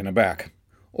was taken aback.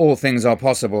 All things are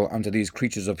possible unto these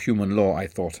creatures of human law, I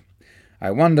thought. I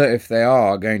wonder if they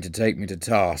are going to take me to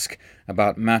task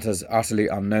about matters utterly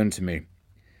unknown to me.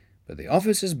 But the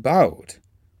officers bowed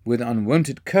with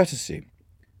unwonted courtesy.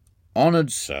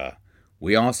 Honoured sir,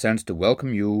 we are sent to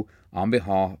welcome you on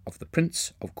behalf of the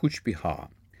Prince of Cooch Behar.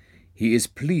 He is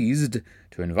pleased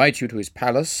to invite you to his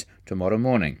palace tomorrow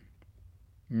morning.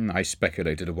 I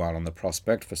speculated a while on the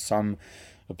prospect. For some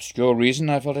obscure reason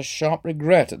I felt a sharp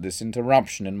regret at this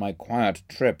interruption in my quiet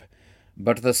trip,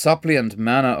 but the suppliant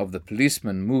manner of the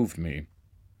policeman moved me.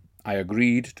 I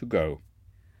agreed to go.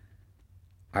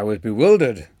 I was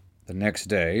bewildered the next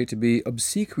day to be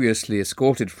obsequiously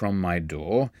escorted from my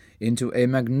door into a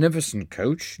magnificent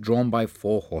coach drawn by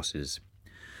 4 horses.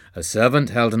 A servant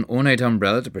held an ornate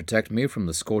umbrella to protect me from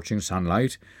the scorching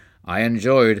sunlight. I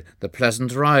enjoyed the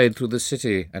pleasant ride through the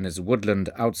city and its woodland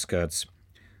outskirts.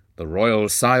 The royal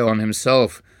scion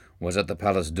himself was at the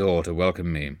palace door to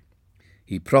welcome me.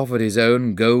 He proffered his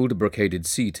own gold-brocaded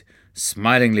seat,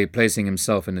 smilingly placing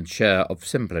himself in a chair of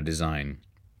simpler design.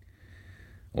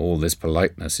 All this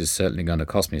politeness is certainly going to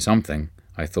cost me something,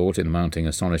 I thought in mounting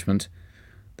astonishment.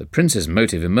 The prince's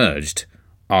motive emerged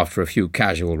after a few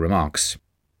casual remarks.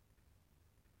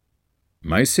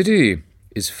 My city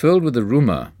is filled with the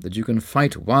rumour that you can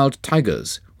fight wild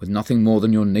tigers with nothing more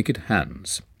than your naked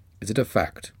hands. Is it a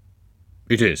fact?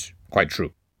 It is, quite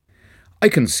true. I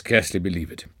can scarcely believe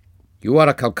it. You are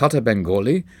a Calcutta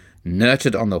Bengali,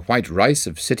 nurtured on the white rice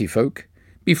of city folk.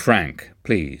 Be frank,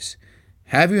 please.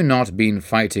 Have you not been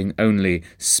fighting only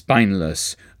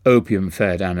spineless,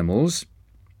 opium-fed animals?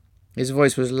 His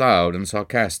voice was loud and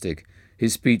sarcastic.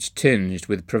 his speech tinged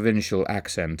with provincial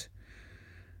accent.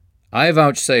 I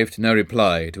vouchsafed no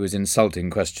reply to his insulting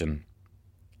question.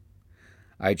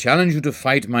 I challenge you to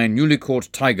fight my newly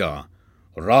caught tiger,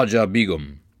 Raja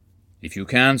Begum. If you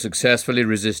can successfully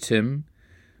resist him,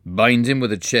 bind him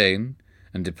with a chain,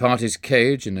 and depart his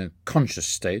cage in a conscious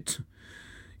state,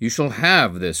 you shall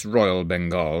have this royal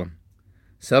Bengal.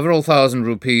 Several thousand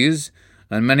rupees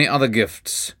and many other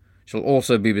gifts shall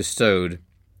also be bestowed.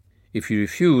 If you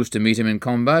refuse to meet him in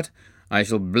combat, I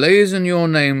shall blazon your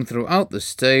name throughout the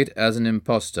state as an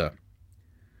impostor.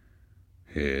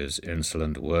 His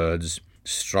insolent words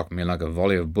struck me like a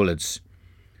volley of bullets.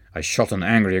 I shot an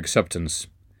angry acceptance.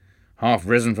 Half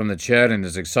risen from the chair in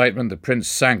his excitement, the prince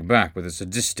sank back with a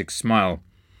sadistic smile.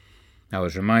 I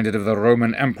was reminded of the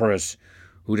Roman emperors,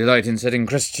 who delight in setting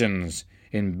Christians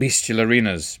in bestial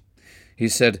arenas. He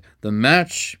said, "The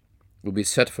match will be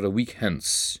set for a week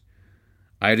hence.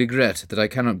 I regret that I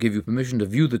cannot give you permission to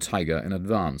view the tiger in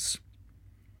advance."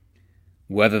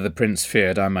 Whether the prince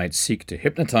feared I might seek to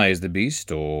hypnotize the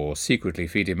beast or secretly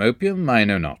feed him opium, I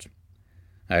know not.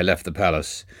 I left the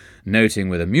palace, noting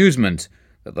with amusement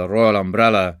that the royal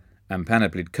umbrella and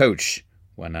panoplied coach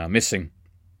were now missing.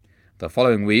 The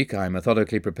following week I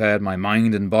methodically prepared my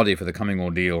mind and body for the coming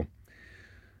ordeal.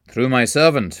 Through my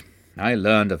servant, I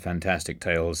learned of fantastic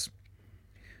tales.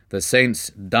 The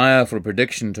saint's direful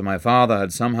prediction to my father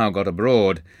had somehow got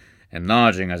abroad,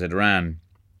 enlarging as it ran.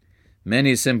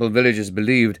 Many simple villagers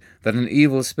believed that an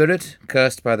evil spirit,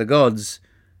 cursed by the gods,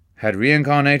 had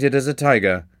reincarnated as a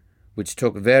tiger, which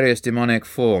took various demonic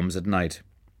forms at night,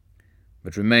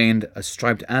 but remained a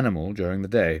striped animal during the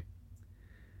day.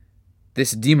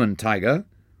 This demon tiger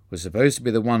was supposed to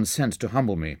be the one sent to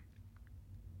humble me.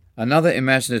 Another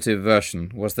imaginative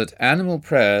version was that animal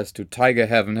prayers to Tiger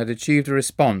Heaven had achieved a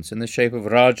response in the shape of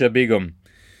Raja Begum.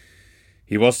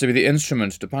 He was to be the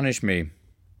instrument to punish me,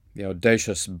 the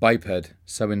audacious biped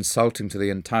so insulting to the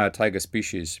entire tiger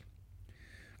species.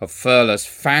 A furless,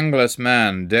 fangless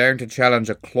man daring to challenge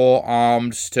a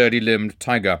claw-armed, sturdy-limbed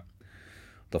tiger.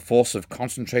 The force of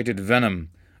concentrated venom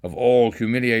of all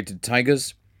humiliated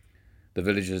tigers, the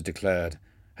villagers declared,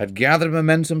 had gathered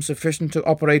momentum sufficient to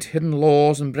operate hidden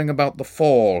laws and bring about the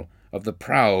fall of the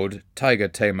proud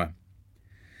tiger-tamer.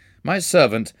 My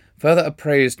servant further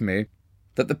appraised me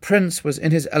that the prince was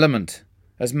in his element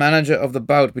as manager of the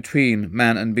bout between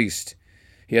man and beast.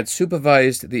 He had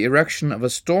supervised the erection of a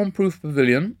storm-proof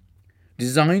pavilion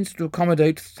designed to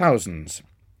accommodate thousands.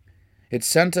 Its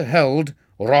centre held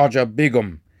Raja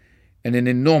Begum in an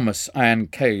enormous iron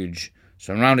cage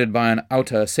surrounded by an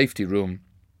outer safety room.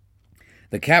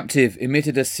 The captive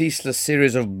emitted a ceaseless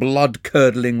series of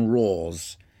blood-curdling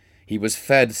roars. He was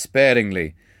fed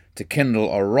sparingly to kindle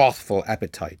a wrathful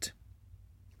appetite.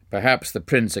 Perhaps the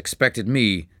prince expected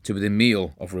me to be the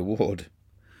meal of reward.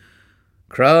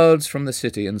 Crowds from the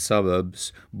city and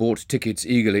suburbs bought tickets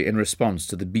eagerly in response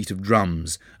to the beat of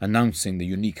drums announcing the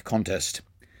unique contest.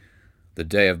 The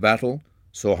day of battle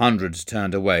saw hundreds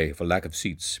turned away for lack of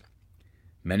seats.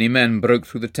 Many men broke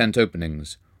through the tent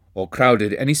openings or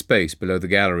crowded any space below the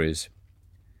galleries.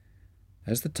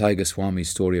 As the Tiger Swami's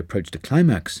story approached a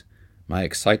climax, my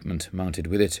excitement mounted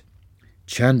with it.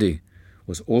 Chandi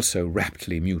was also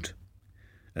raptly mute.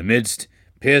 Amidst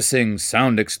piercing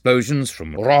sound explosions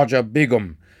from Raja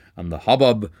Begum and the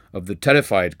hubbub of the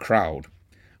terrified crowd,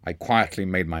 I quietly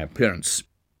made my appearance.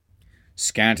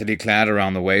 Scantily clad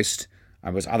around the waist, I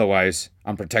was otherwise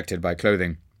unprotected by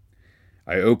clothing.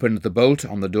 I opened the bolt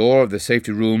on the door of the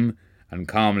safety room and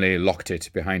calmly locked it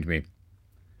behind me.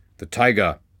 The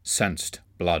tiger sensed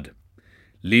blood.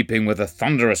 Leaping with a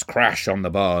thunderous crash on the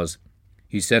bars,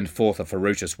 he sent forth a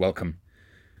ferocious welcome.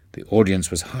 The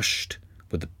audience was hushed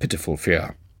with a pitiful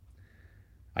fear.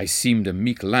 I seemed a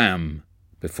meek lamb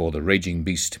before the raging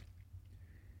beast.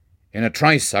 In a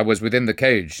trice I was within the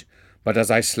cage, but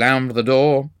as I slammed the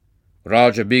door,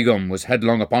 Raja Begum was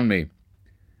headlong upon me.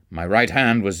 My right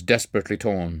hand was desperately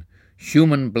torn.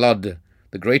 Human blood,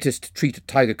 the greatest treat a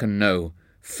tiger can know,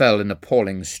 fell in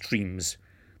appalling streams.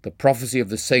 The prophecy of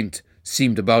the saint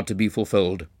seemed about to be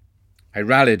fulfilled. I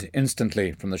rallied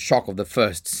instantly from the shock of the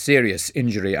first serious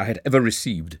injury I had ever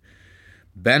received.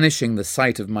 Banishing the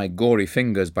sight of my gory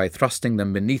fingers by thrusting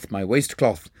them beneath my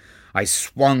waistcloth, I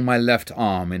swung my left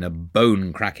arm in a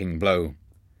bone-cracking blow.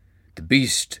 The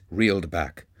beast reeled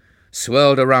back,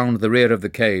 swirled around the rear of the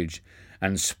cage,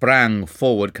 and sprang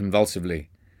forward convulsively.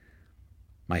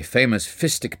 My famous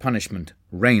fistic punishment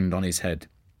rained on his head.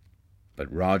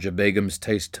 But Raja Begum's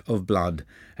taste of blood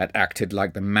had acted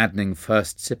like the maddening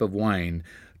first sip of wine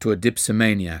to a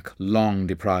dipsomaniac long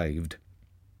deprived.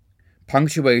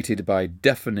 Punctuated by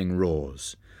deafening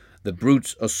roars, the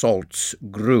brute's assaults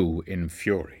grew in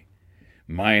fury.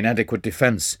 My inadequate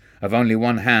defence of only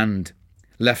one hand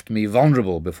left me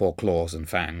vulnerable before claws and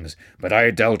fangs, but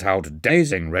I dealt out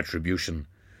dazing retribution.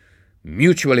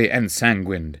 Mutually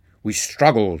ensanguined, we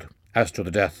struggled as to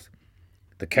the death.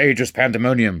 The cage was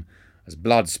pandemonium, as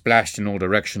blood splashed in all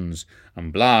directions,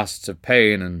 and blasts of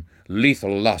pain and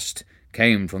lethal lust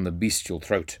came from the bestial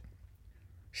throat.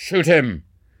 "Shoot him!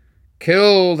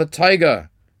 Kill the tiger!"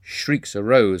 Shrieks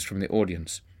arose from the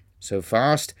audience. So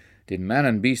fast did man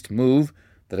and beast move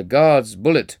that a guard's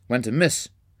bullet went amiss.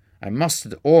 I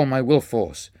mustered all my will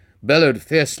force, bellowed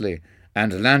fiercely,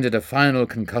 and landed a final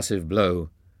concussive blow.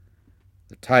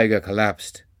 The tiger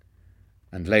collapsed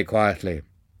and lay quietly.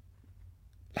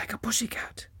 "Like a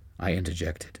pussycat," I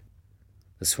interjected.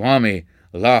 The Swami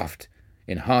laughed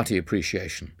in hearty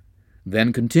appreciation,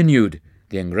 then continued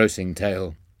the engrossing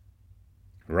tale.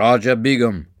 Raja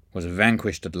Begum was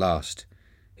vanquished at last.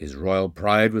 His royal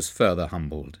pride was further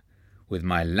humbled. With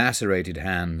my lacerated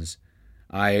hands,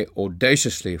 I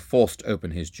audaciously forced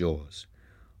open his jaws.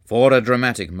 For a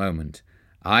dramatic moment,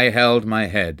 I held my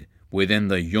head within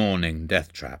the yawning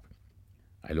death trap.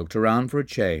 I looked around for a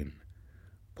chain.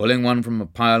 Pulling one from a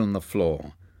pile on the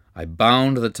floor, I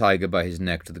bound the tiger by his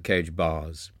neck to the cage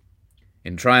bars.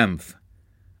 In triumph,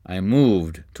 I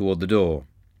moved toward the door.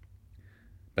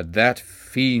 But that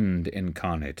fiend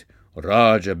incarnate,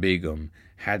 Raja Begum,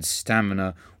 had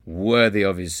stamina worthy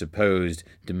of his supposed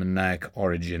demoniac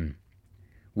origin.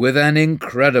 With an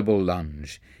incredible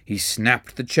lunge, he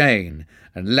snapped the chain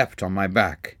and leapt on my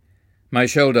back. My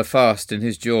shoulder fast in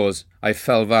his jaws, I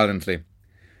fell violently.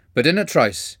 But in a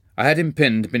trice I had him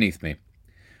pinned beneath me.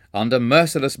 Under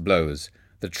merciless blows,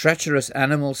 the treacherous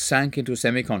animal sank into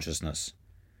semi-consciousness.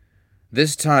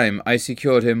 This time I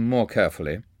secured him more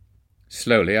carefully.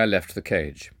 Slowly I left the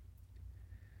cage.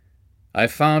 I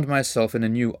found myself in a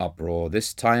new uproar,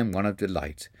 this time one of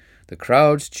delight. The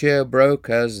crowd's cheer broke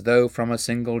as though from a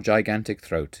single gigantic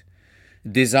throat.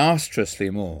 Disastrously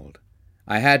mauled,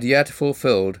 I had yet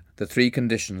fulfilled the 3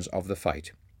 conditions of the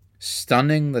fight: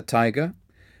 stunning the tiger,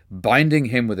 binding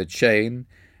him with a chain,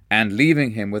 and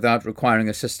leaving him without requiring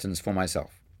assistance for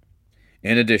myself.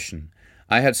 In addition,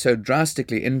 I had so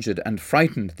drastically injured and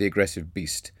frightened the aggressive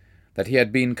beast that he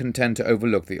had been content to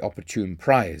overlook the opportune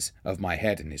prize of my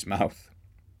head in his mouth.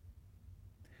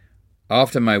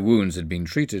 After my wounds had been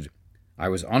treated, I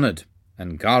was honoured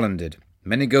and garlanded.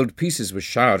 Many gold pieces were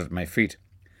showered at my feet.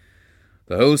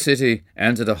 The whole city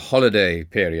entered a holiday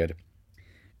period.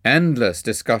 Endless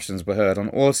discussions were heard on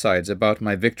all sides about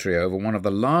my victory over one of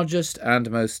the largest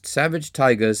and most savage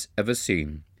tigers ever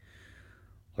seen.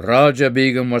 Raja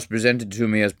Begum was presented to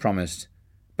me as promised,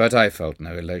 but I felt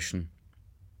no elation.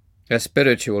 A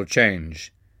spiritual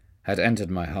change had entered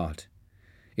my heart.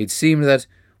 It seemed that,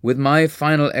 with my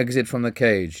final exit from the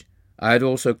cage, I had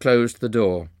also closed the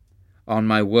door on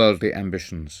my worldly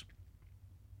ambitions.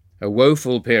 A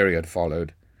woeful period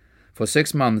followed. For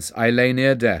 6 months I lay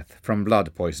near death from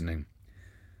blood poisoning.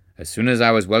 As soon as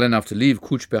I was well enough to leave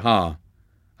Cooch Behar,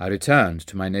 I returned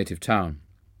to my native town.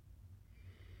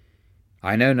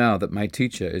 I know now that my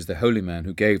teacher is the holy man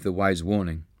who gave the wise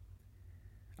warning.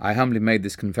 I humbly made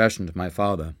this confession to my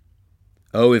father.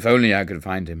 Oh, if only I could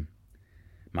find him!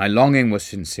 My longing was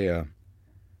sincere,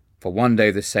 for one day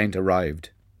the saint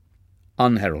arrived,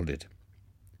 unheralded.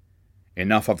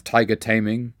 Enough of tiger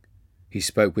taming, he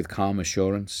spoke with calm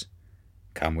assurance.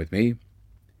 Come with me.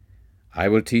 I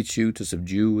will teach you to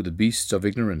subdue the beasts of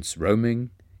ignorance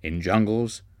roaming in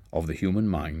jungles of the human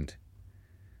mind.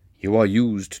 You are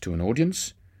used to an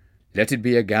audience. Let it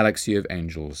be a galaxy of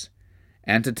angels,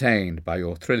 entertained by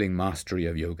your thrilling mastery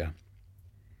of yoga.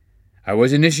 I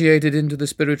was initiated into the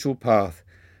spiritual path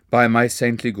by my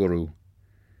saintly guru.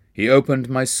 He opened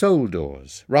my soul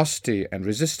doors, rusty and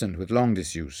resistant with long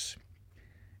disuse.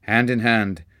 Hand in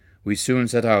hand, we soon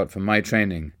set out for my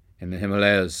training in the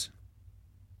Himalayas.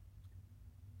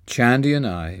 Chandy and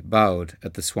I bowed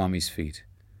at the Swami's feet,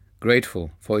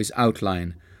 grateful for his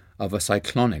outline of a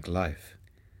cyclonic life.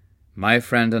 My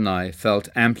friend and I felt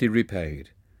amply repaid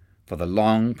for the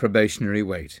long probationary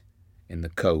wait in the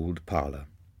cold parlour.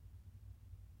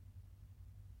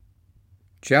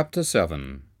 Chapter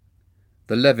 7.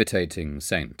 The Levitating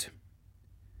Saint.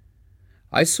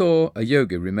 I saw a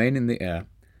yogi remain in the air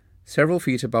several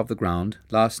feet above the ground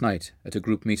last night at a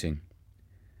group meeting.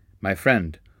 My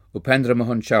friend, Upendra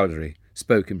Mohan Chowdhury,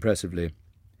 spoke impressively.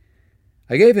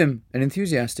 I gave him an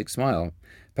enthusiastic smile.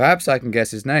 Perhaps I can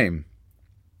guess his name.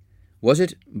 Was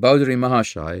it Baudry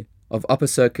Mahashai of Upper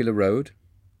Circular Road?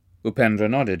 Upendra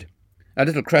nodded, a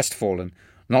little crestfallen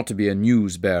not to be a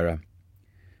news-bearer.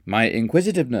 My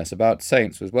inquisitiveness about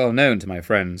saints was well known to my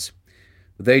friends.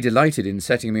 They delighted in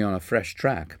setting me on a fresh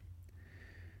track.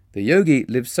 The yogi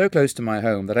lived so close to my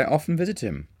home that I often visit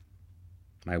him.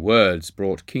 My words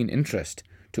brought keen interest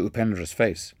to Upendra's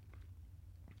face,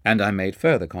 and I made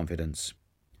further confidence.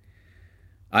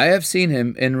 I have seen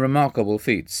him in remarkable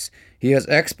feats. He has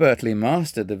expertly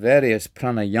mastered the various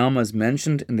pranayamas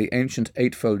mentioned in the ancient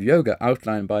eightfold yoga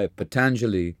outlined by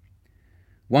Patanjali.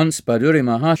 Once Bhaduri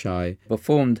Mahashai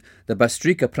performed the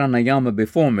Bastrika pranayama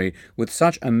before me with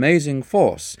such amazing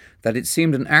force that it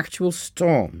seemed an actual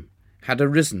storm had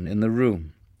arisen in the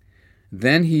room.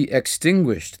 Then he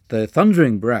extinguished the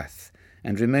thundering breath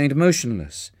and remained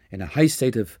motionless in a high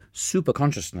state of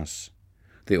superconsciousness.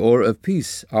 The aura of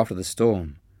peace after the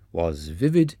storm was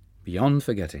vivid beyond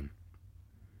forgetting.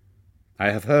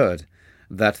 I have heard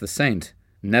that the saint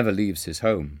never leaves his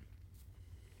home.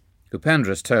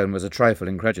 Upendra's tone was a trifle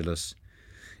incredulous.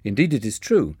 Indeed, it is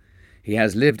true. He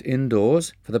has lived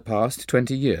indoors for the past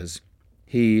 20 years.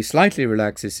 He slightly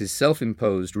relaxes his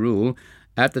self-imposed rule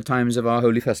at the times of our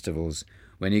holy festivals,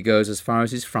 when he goes as far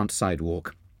as his front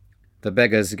sidewalk. The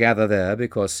beggars gather there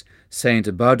because Saint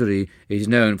Bhaduri is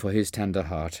known for his tender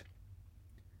heart.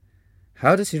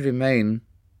 How does he remain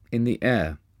in the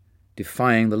air,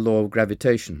 defying the law of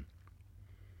gravitation?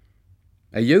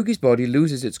 A yogi's body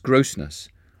loses its grossness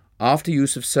after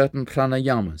use of certain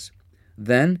pranayamas.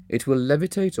 Then it will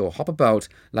levitate or hop about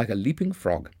like a leaping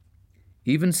frog.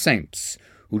 Even saints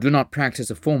who do not practice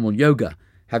a formal yoga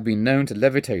have been known to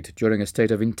levitate during a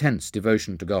state of intense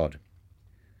devotion to God.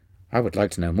 I would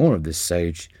like to know more of this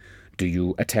sage. Do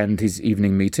you attend his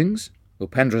evening meetings?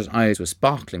 Upendra's eyes were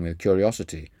sparkling with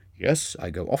curiosity. Yes,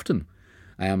 I go often.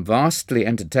 I am vastly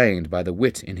entertained by the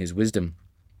wit in his wisdom.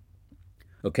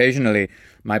 Occasionally,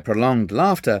 my prolonged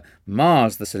laughter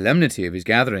mars the solemnity of his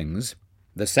gatherings.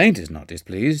 The saint is not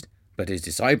displeased, but his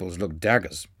disciples look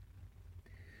daggers.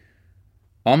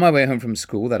 On my way home from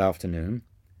school that afternoon,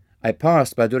 I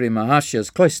passed Bhaduri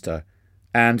Mahashya's cloister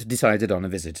and decided on a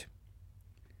visit.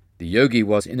 The yogi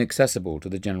was inaccessible to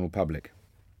the general public.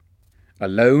 A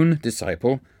lone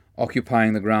disciple,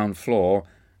 occupying the ground floor,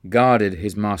 guarded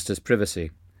his master's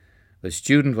privacy. The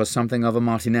student was something of a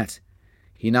martinet.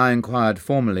 He now inquired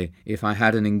formally if I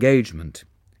had an engagement.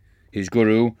 His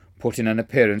guru put in an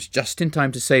appearance just in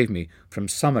time to save me from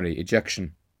summary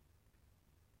ejection.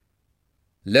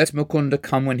 Let Mukunda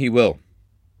come when he will.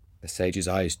 The sage's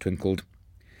eyes twinkled.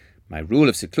 My rule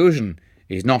of seclusion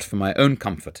is not for my own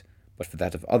comfort, but for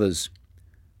that of others.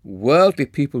 Worldly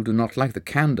people do not like the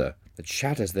candour that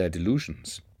shatters their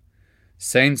delusions.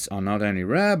 Saints are not only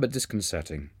rare but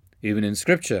disconcerting. Even in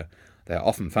Scripture, they are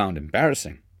often found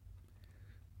embarrassing.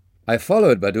 I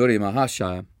followed Bhaduri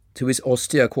Mahashaya to his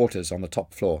austere quarters on the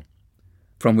top floor,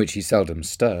 from which he seldom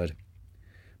stirred.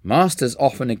 Masters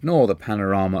often ignore the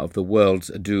panorama of the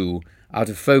world's ado, out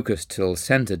of focus till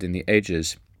centred in the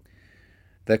ages.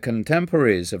 The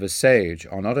contemporaries of a sage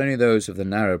are not only those of the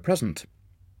narrow present.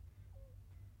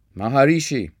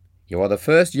 Maharishi, you are the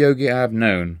first yogi I have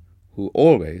known who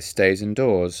always stays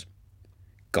indoors.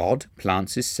 God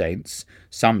plants his saints,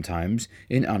 sometimes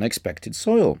in unexpected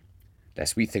soil,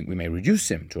 lest we think we may reduce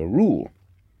him to a rule.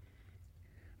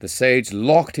 The sage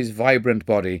locked his vibrant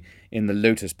body in the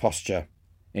lotus posture.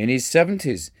 In his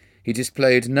 70s, he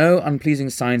displayed no unpleasing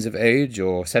signs of age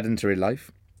or sedentary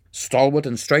life. Stalwart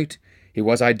and straight, he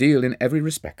was ideal in every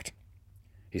respect.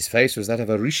 His face was that of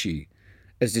a rishi,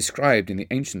 as described in the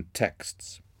ancient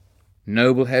texts.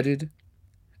 Noble-headed,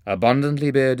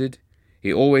 abundantly bearded,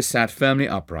 he always sat firmly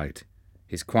upright,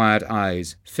 his quiet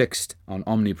eyes fixed on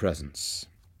omnipresence.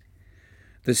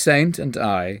 The saint and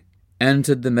I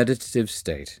entered the meditative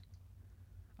state.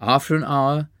 After an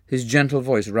hour, his gentle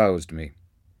voice roused me.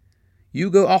 You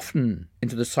go often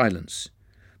into the silence,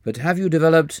 but have you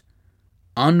developed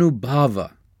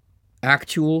anubhava,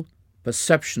 actual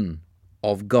perception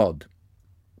of God?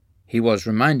 He was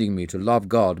reminding me to love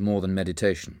God more than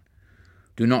meditation.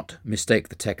 Do not mistake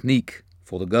the technique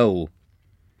for the goal.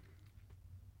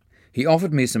 He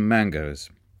offered me some mangoes.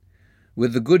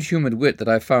 With the good-humoured wit that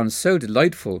I found so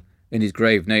delightful in his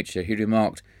grave nature, he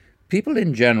remarked, people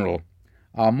in general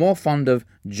are more fond of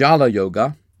jala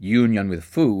yoga, union with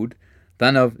food,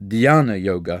 than of dhyana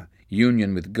yoga,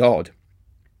 union with God.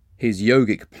 His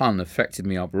yogic pun affected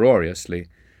me uproariously.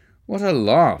 What a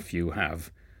laugh you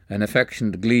have! An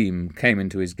affectionate gleam came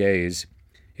into his gaze.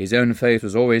 His own face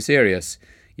was always serious,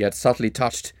 yet subtly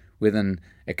touched with an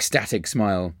ecstatic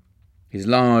smile. His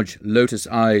large lotus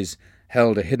eyes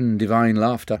held a hidden divine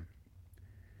laughter.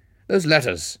 Those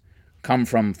letters come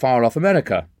from far-off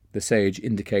America, The sage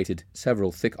indicated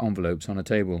several thick envelopes on a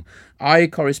table. "I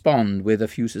correspond with a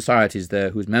few societies there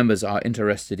whose members are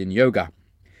interested in yoga.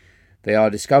 They are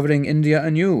discovering India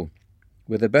anew,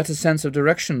 with a better sense of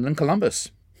direction than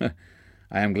Columbus. I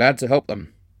am glad to help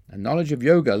them. A knowledge of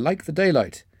yoga, like the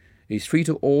daylight, is free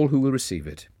to all who will receive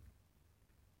it.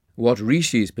 What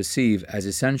rishis perceive as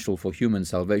essential for human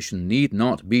salvation need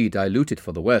not be diluted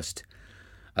for the West.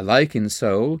 Alike in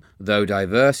soul, though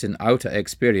diverse in outer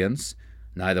experience,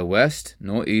 neither West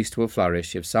nor East will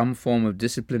flourish if some form of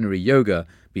disciplinary yoga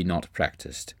be not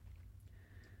practiced."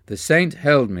 The saint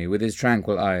held me with his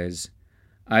tranquil eyes.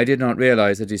 I did not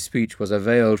realize that his speech was a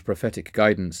veiled prophetic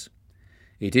guidance.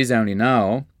 It is only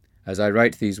now, as I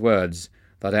write these words,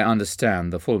 that I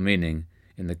understand the full meaning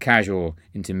in the casual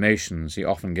intimations he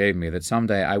often gave me that some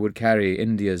day I would carry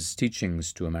India's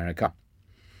teachings to America.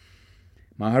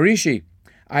 "Maharishi,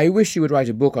 I wish you would write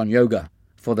a book on yoga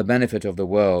for the benefit of the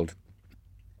world.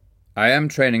 I am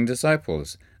training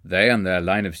disciples. They and their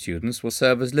line of students will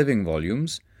serve as living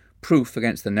volumes, proof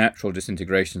against the natural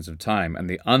disintegrations of time and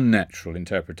the unnatural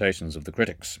interpretations of the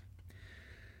critics."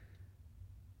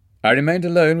 I remained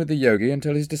alone with the yogi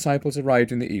until his disciples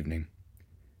arrived in the evening.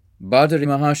 Badri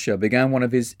Mahasaya began one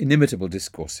of his inimitable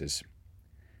discourses.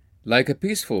 Like a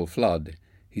peaceful flood,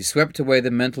 he swept away the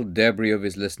mental debris of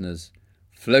his listeners,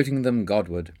 floating them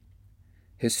Godward.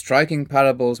 His striking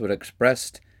parables were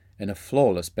expressed in a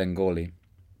flawless Bengali.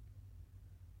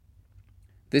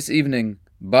 This evening,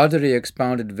 Badri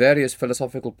expounded various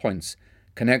philosophical points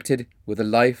connected with the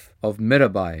life of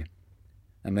Mirabai,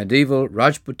 a medieval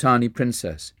Rajputani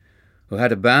princess who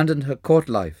had abandoned her court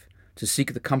life to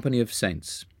seek the company of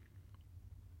saints.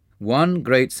 One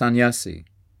great sannyasi,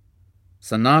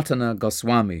 Sanatana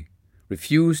Goswami,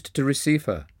 refused to receive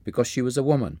her because she was a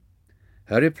woman.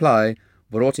 Her reply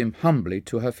brought him humbly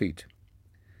to her feet.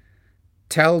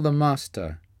 "Tell the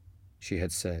master," she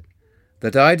had said,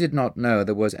 "that I did not know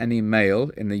there was any male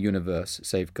in the universe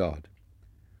save God.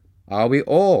 Are we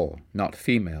all not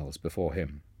females before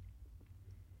him?"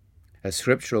 A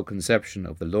scriptural conception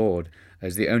of the Lord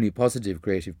as the only positive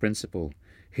creative principle,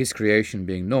 his creation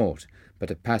being naught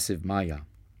but a passive maya.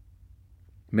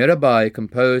 Mirabai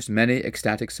composed many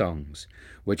ecstatic songs,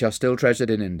 which are still treasured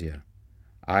in India.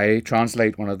 I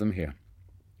translate one of them here.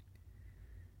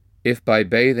 "If by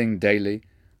bathing daily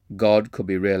God could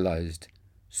be realized,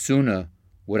 sooner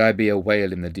would I be a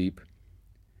whale in the deep.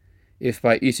 If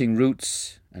by eating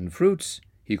roots and fruits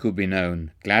he could be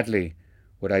known, gladly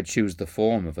would I choose the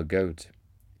form of a goat.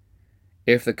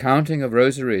 If the counting of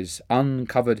rosaries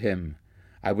uncovered him,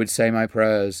 I would say my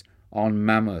prayers on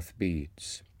mammoth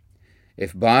beads.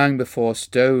 If bowing before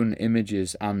stone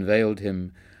images unveiled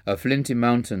him, a flinty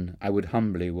mountain I would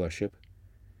humbly worship.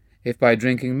 If by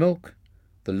drinking milk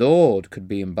the Lord could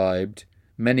be imbibed,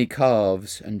 many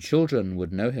calves and children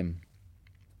would know him.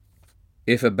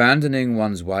 If abandoning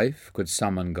one's wife could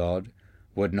summon God,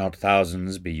 would not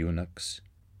thousands be eunuchs?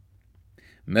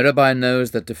 Mirabai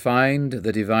knows that to find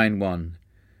the Divine One,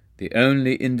 the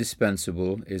only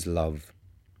indispensable is love."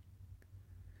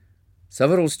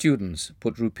 Several students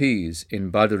put rupees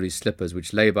in Badri's slippers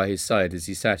which lay by his side as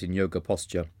he sat in yoga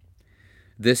posture.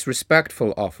 This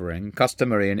respectful offering,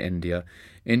 customary in India,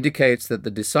 indicates that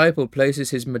the disciple places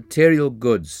his material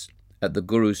goods at the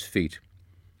Guru's feet.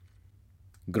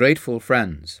 Grateful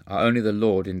friends are only the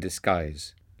Lord in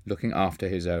disguise, looking after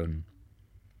his own.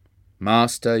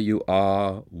 "Master, you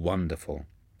are wonderful."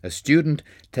 A student,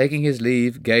 taking his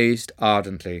leave, gazed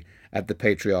ardently at the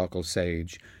patriarchal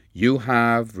sage. "You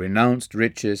have renounced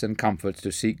riches and comforts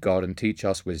to seek God and teach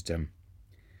us wisdom."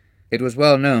 It was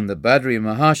well known that Badri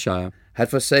Mahasaya had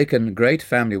forsaken great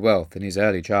family wealth in his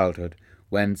early childhood,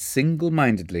 when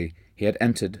single-mindedly he had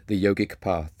entered the yogic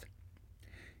path.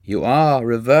 "You are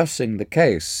reversing the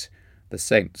case." The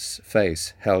saint's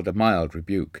face held a mild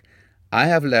rebuke. "I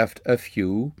have left a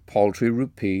few paltry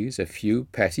rupees, a few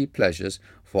petty pleasures,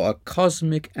 for a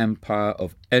cosmic empire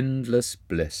of endless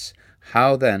bliss.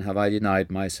 How then have I denied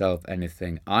myself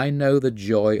anything? I know the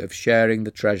joy of sharing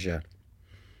the treasure.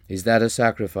 Is that a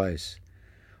sacrifice?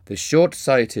 The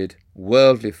short-sighted,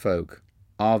 worldly folk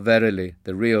are verily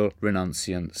the real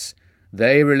renunciants.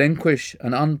 They relinquish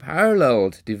an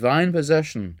unparalleled divine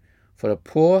possession for a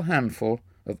poor handful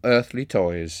of earthly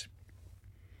toys."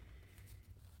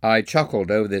 I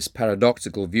chuckled over this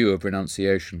paradoxical view of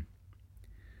renunciation,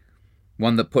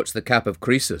 one that puts the cap of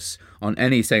Croesus on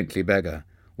any saintly beggar,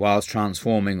 whilst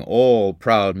transforming all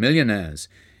proud millionaires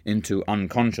into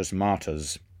unconscious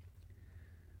martyrs.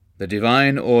 The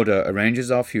divine order arranges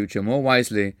our future more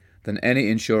wisely than any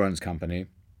insurance company.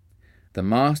 The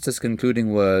Master's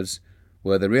concluding words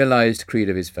were the realized creed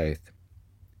of his faith.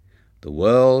 The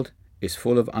world is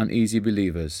full of uneasy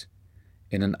believers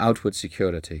in an outward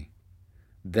security.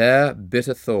 Their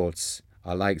bitter thoughts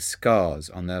are like scars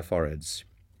on their foreheads.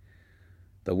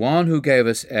 The one who gave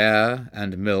us air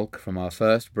and milk from our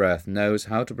first breath knows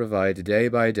how to provide day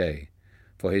by day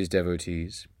for his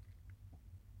devotees.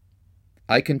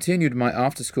 I continued my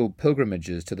after-school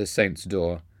pilgrimages to the saint's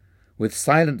door. With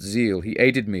silent zeal he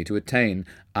aided me to attain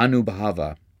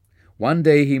Anubhava. One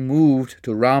day he moved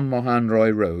to Ram Mohan Roy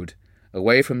Road,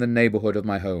 away from the neighbourhood of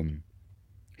my home.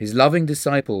 His loving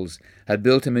disciples had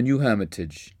built him a new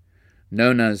hermitage,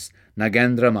 known as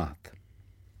Nagendra Math.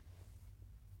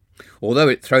 Although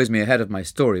it throws me ahead of my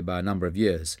story by a number of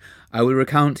years, I will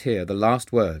recount here the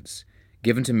last words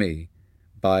given to me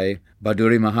by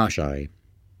Baduri Mahashai.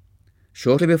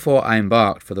 Shortly before I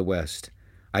embarked for the West,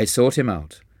 I sought him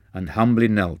out and humbly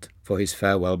knelt for his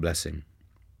farewell blessing.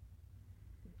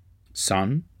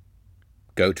 Son,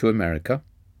 go to America.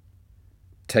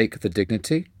 Take the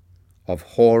dignity of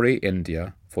hoary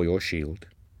India for your shield.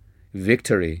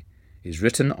 Victory is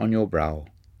written on your brow.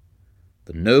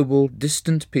 The noble,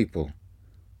 distant people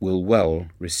will well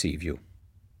receive you.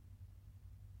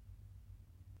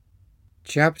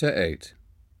 Chapter 8.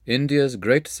 India's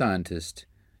Great Scientist,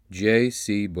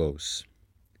 J.C. Bose.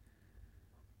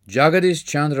 Jagadish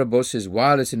Chandra Bose's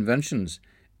wireless inventions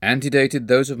antedated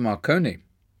those of Marconi.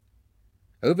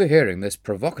 Overhearing this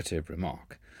provocative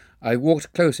remark, I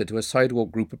walked closer to a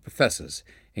sidewalk group of professors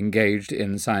engaged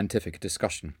in scientific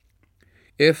discussion.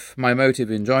 If my motive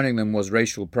in joining them was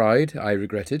racial pride, I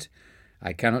regretted.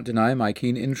 I cannot deny my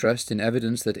keen interest in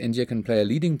evidence that India can play a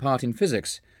leading part in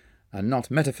physics, and not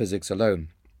metaphysics alone.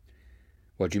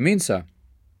 What do you mean, sir?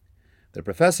 The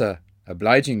professor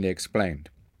obligingly explained.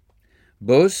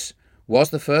 Bose was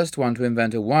the first one to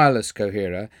invent a wireless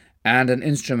coherer and an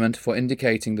instrument for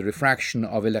indicating the refraction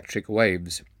of electric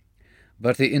waves.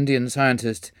 But the Indian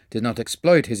scientist did not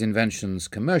exploit his inventions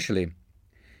commercially.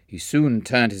 He soon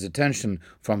turned his attention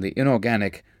from the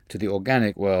inorganic to the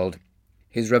organic world.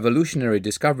 His revolutionary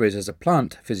discoveries as a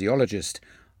plant physiologist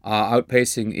are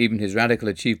outpacing even his radical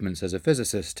achievements as a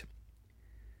physicist.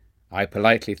 I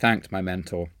politely thanked my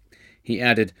mentor. He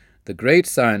added, "The great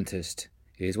scientist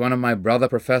is one of my brother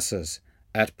professors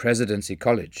at Presidency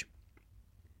College."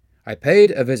 I paid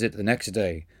a visit the next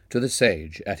day to the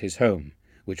sage at his home,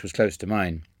 which was close to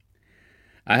mine.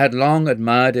 I had long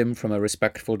admired him from a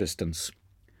respectful distance.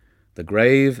 The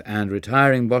grave and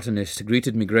retiring botanist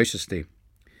greeted me graciously.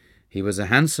 He was a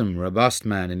handsome, robust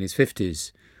man in his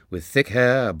 50s, with thick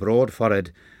hair, a broad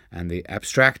forehead, and the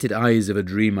abstracted eyes of a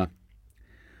dreamer.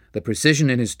 The precision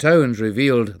in his tones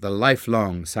revealed the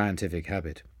lifelong scientific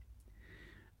habit.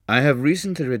 I have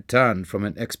recently returned from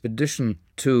an expedition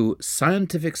to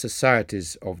scientific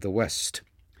societies of the West.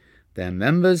 Their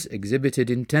members exhibited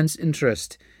intense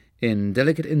interest in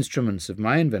delicate instruments of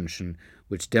my invention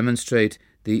which demonstrate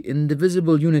the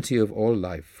indivisible unity of all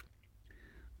life.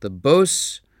 The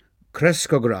Bose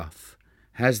crescograph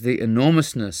has the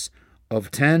enormousness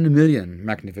of 10 million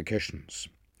magnifications.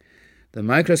 The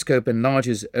microscope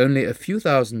enlarges only a few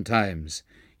thousand times,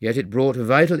 yet it brought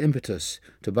vital impetus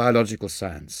to biological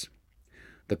science.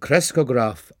 The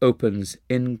crescograph opens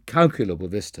incalculable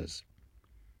vistas.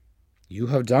 You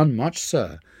have done much,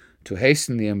 sir, to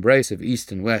hasten the embrace of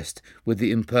East and West with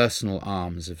the impersonal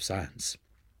arms of science.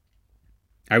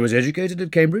 I was educated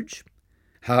at Cambridge.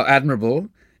 How admirable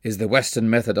is the Western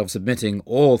method of submitting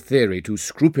all theory to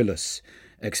scrupulous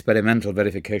experimental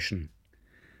verification.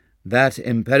 That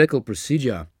empirical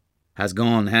procedure has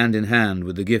gone hand in hand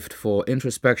with the gift for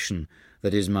introspection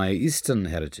that is my Eastern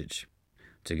heritage.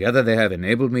 Together they have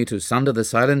enabled me to sunder the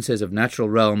silences of natural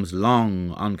realms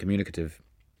long uncommunicative.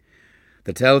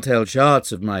 The telltale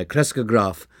charts of my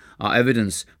crescograph are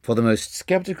evidence for the most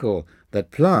skeptical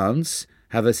that plants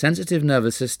have a sensitive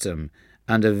nervous system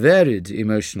and a varied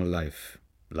emotional life.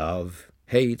 Love,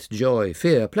 hate, joy,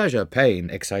 fear, pleasure, pain,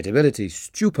 excitability,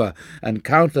 stupor, and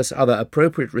countless other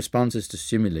appropriate responses to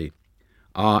stimuli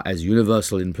are as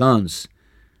universal in plants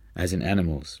as in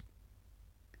animals.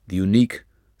 The unique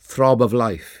throb of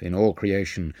life in all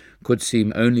creation could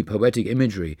seem only poetic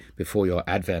imagery before your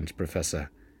advent,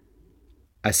 Professor.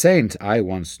 A saint I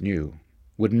once knew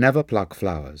would never pluck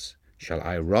flowers. Shall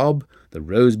I rob the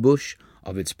rose-bush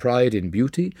of its pride in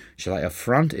beauty? Shall I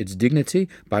affront its dignity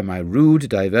by my rude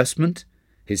divestment?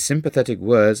 His sympathetic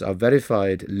words are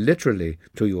verified literally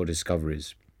to your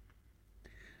discoveries.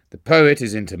 The poet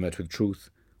is intimate with truth,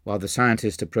 while the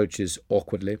scientist approaches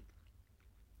awkwardly.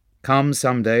 Come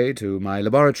some day to my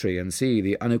laboratory and see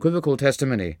the unequivocal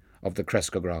testimony of the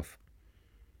crescograph.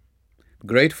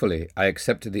 Gratefully I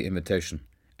accepted the invitation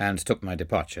and took my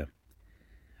departure.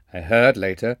 I heard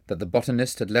later that the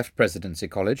botanist had left Presidency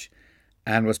College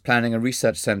and was planning a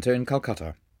research centre in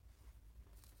Calcutta.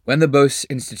 When the Bose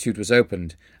Institute was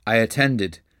opened, I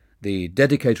attended the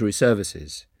dedicatory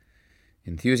services.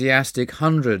 Enthusiastic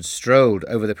hundreds strolled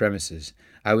over the premises.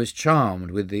 I was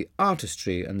charmed with the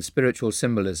artistry and spiritual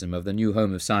symbolism of the new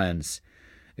home of science.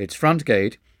 Its front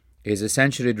gate is a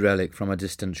centuried relic from a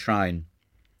distant shrine.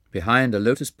 Behind a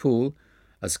lotus pool,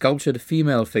 a sculptured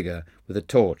female figure with a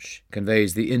torch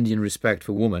conveys the Indian respect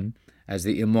for woman as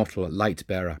the immortal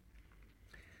light-bearer.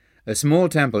 A small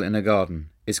temple in a garden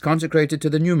is consecrated to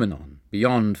the noumenon,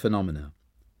 beyond phenomena.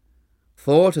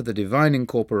 Thought of the divine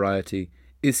incorporeity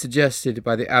is suggested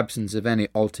by the absence of any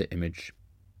altar image.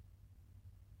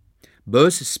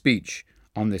 Bose's speech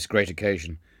on this great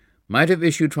occasion might have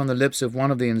issued from the lips of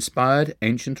one of the inspired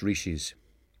ancient rishis.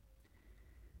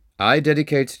 I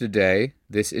dedicate today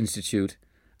this institute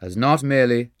as not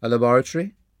merely a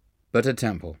laboratory, but a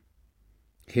temple.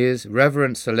 His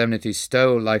reverent solemnity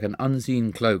stole like an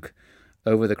unseen cloak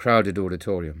over the crowded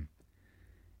auditorium.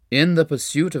 In the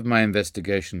pursuit of my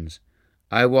investigations,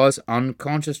 I was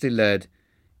unconsciously led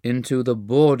into the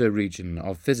border region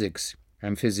of physics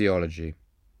and physiology.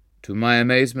 To my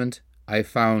amazement, I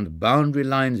found boundary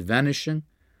lines vanishing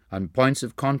and points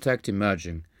of contact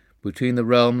emerging between the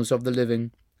realms of the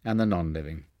living and the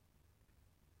non-living.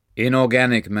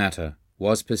 Inorganic matter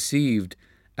was perceived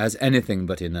as anything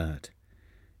but inert.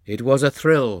 It was a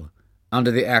thrill under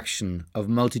the action of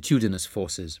multitudinous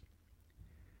forces.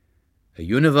 A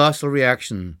universal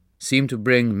reaction seemed to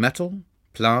bring metal,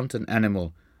 plant, and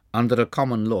animal under a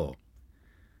common law.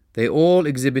 They all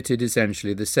exhibited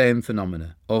essentially the same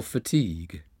phenomena of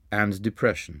fatigue and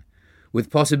depression, with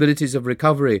possibilities of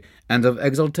recovery and of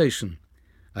exaltation,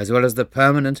 as well as the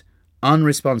permanent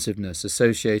unresponsiveness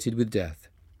associated with death.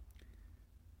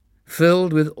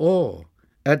 Filled with awe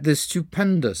at this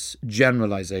stupendous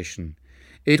generalization,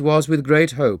 it was with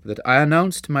great hope that I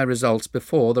announced my results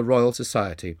before the Royal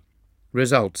Society,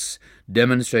 results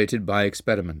demonstrated by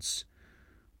experiments.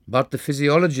 But the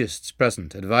physiologists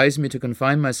present advised me to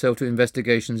confine myself to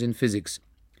investigations in physics,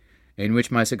 in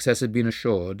which my success had been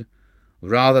assured,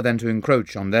 rather than to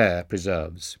encroach on their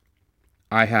preserves.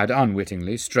 I had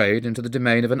unwittingly strayed into the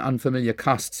domain of an unfamiliar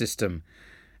caste system,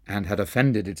 and had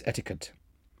offended its etiquette.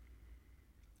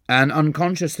 An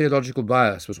unconscious theological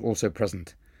bias was also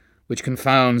present, which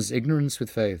confounds ignorance with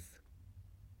faith.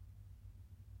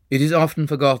 It is often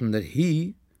forgotten that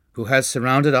He who has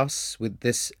surrounded us with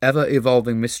this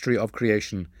ever-evolving mystery of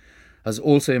creation has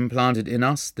also implanted in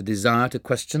us the desire to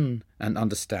question and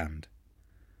understand.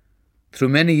 Through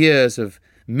many years of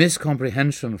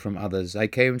miscomprehension from others, I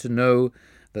came to know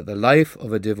that the life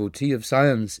of a devotee of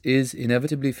science is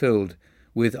inevitably filled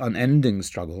with unending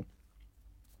struggle.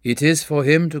 It is for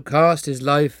him to cast his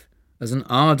life as an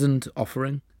ardent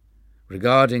offering,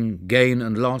 regarding gain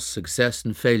and loss, success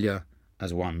and failure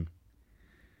as one.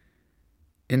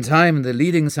 In time, the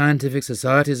leading scientific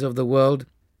societies of the world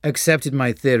accepted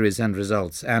my theories and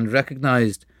results and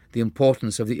recognized the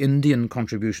importance of the Indian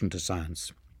contribution to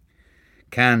science.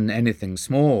 Can anything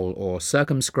small or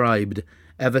circumscribed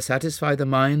ever satisfy the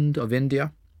mind of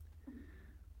India?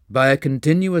 By a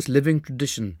continuous living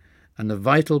tradition and the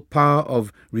vital power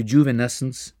of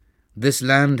rejuvenescence, this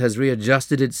land has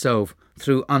readjusted itself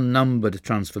through unnumbered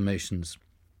transformations.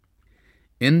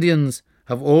 Indians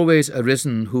have always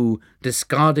arisen who,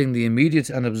 discarding the immediate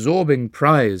and absorbing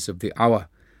prize of the hour,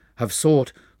 have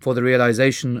sought for the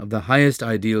realization of the highest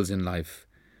ideals in life,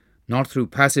 not through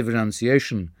passive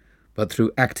renunciation, but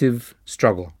through active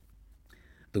struggle.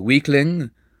 The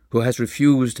weakling who has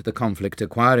refused the conflict,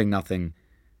 acquiring nothing,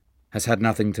 has had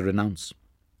nothing to renounce.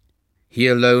 He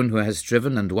alone who has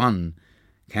striven and won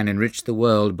can enrich the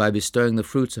world by bestowing the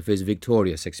fruits of his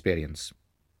victorious experience.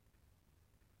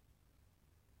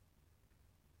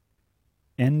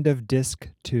 End of Disc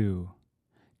 2.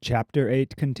 Chapter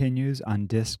 8 continues on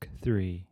Disc 3.